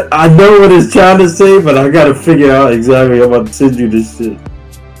 I know what it's trying to say, but I gotta figure out exactly. I'm about to send you this shit.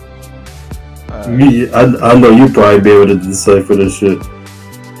 I know you probably be able to decipher this shit.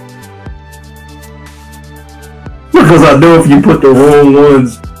 Because I know if you put the wrong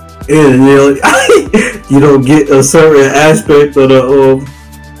ones in, you don't get a certain aspect of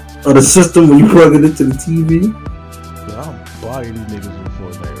the system when you plug it into the TV. Yeah, I'm buying these niggas in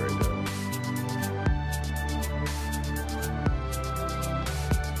Fortnite right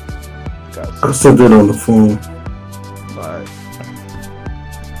now. I sent it on the phone. Alright.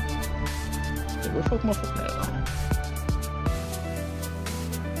 Hey, where the fuck my phone at?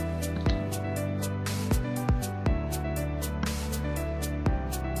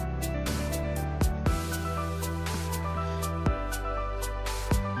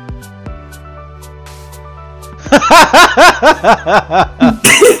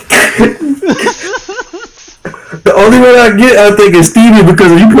 The only one I get, I think, is Stevie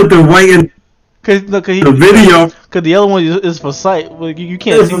because if you put the white in the video, because the other one is for sight. Like, you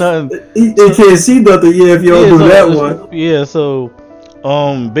can't see nothing. You can't see nothing. Yeah, if you don't do that one. Yeah, so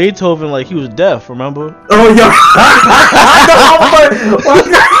Beethoven, like, he was deaf. Remember? Oh yeah.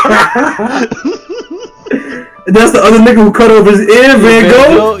 That's the other nigga who cut off his ear, Van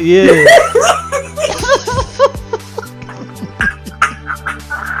Gogh. Yeah.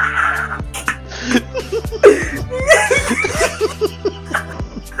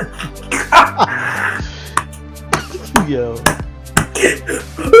 Yo.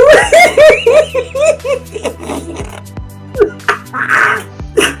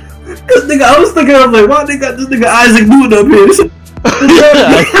 nigga, I was thinking, I'm like, why they got this nigga Isaac Newton up here?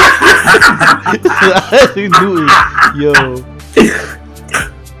 Isaac Newton, yo.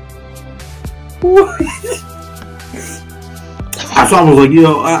 So I was like,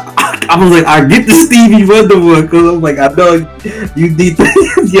 yo, I was like, I get the Stevie Wonder one because I'm like, I know you need the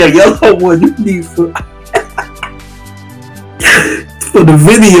yellow one. You need for the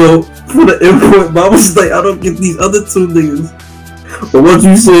video, for the input. But I was like, I don't get these other two niggas. But what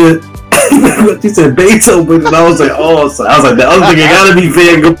you said, Beethoven, and I was like, oh, so I was like, the other nigga gotta be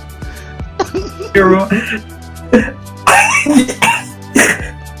Van Gogh.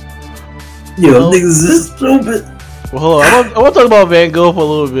 Yo, niggas is stupid. Well, hold on. I want to talk about Van Gogh for a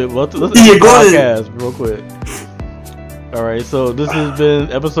little bit. Let's end the podcast real quick. Alright, so this has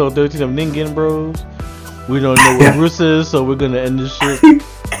been episode 13 of Ningen Bros. We don't know what Bruce is, so we're going to end this shit.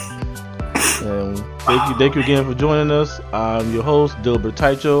 And thank you again for joining us. I'm your host, Dilbert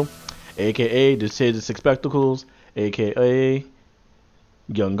Taicho, a.k.a. The Shades of Six Spectacles, a.k.a.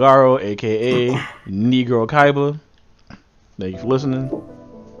 Youngaro, a.k.a. Negro Kaiba. Thank you for listening.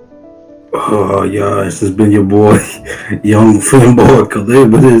 Oh, y'all, this has been your boy, Young Finboy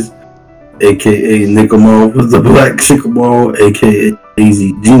Khalid with his, aka Nickamal with the Black Chickamal, aka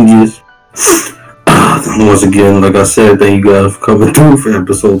Easy Genius. Once again, like I said, thank you guys for coming through for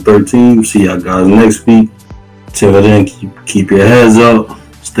episode 13. See y'all guys next week. Till then, keep your heads up,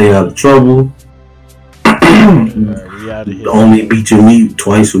 stay out of trouble. Only beat your meat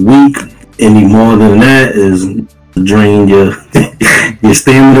twice a week. Any more than that is drain your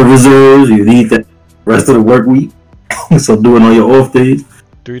stamina reserves. You need that rest of the work week. So do it on your off days.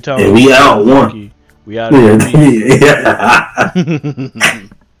 3 times. And we out one. We out. Yeah.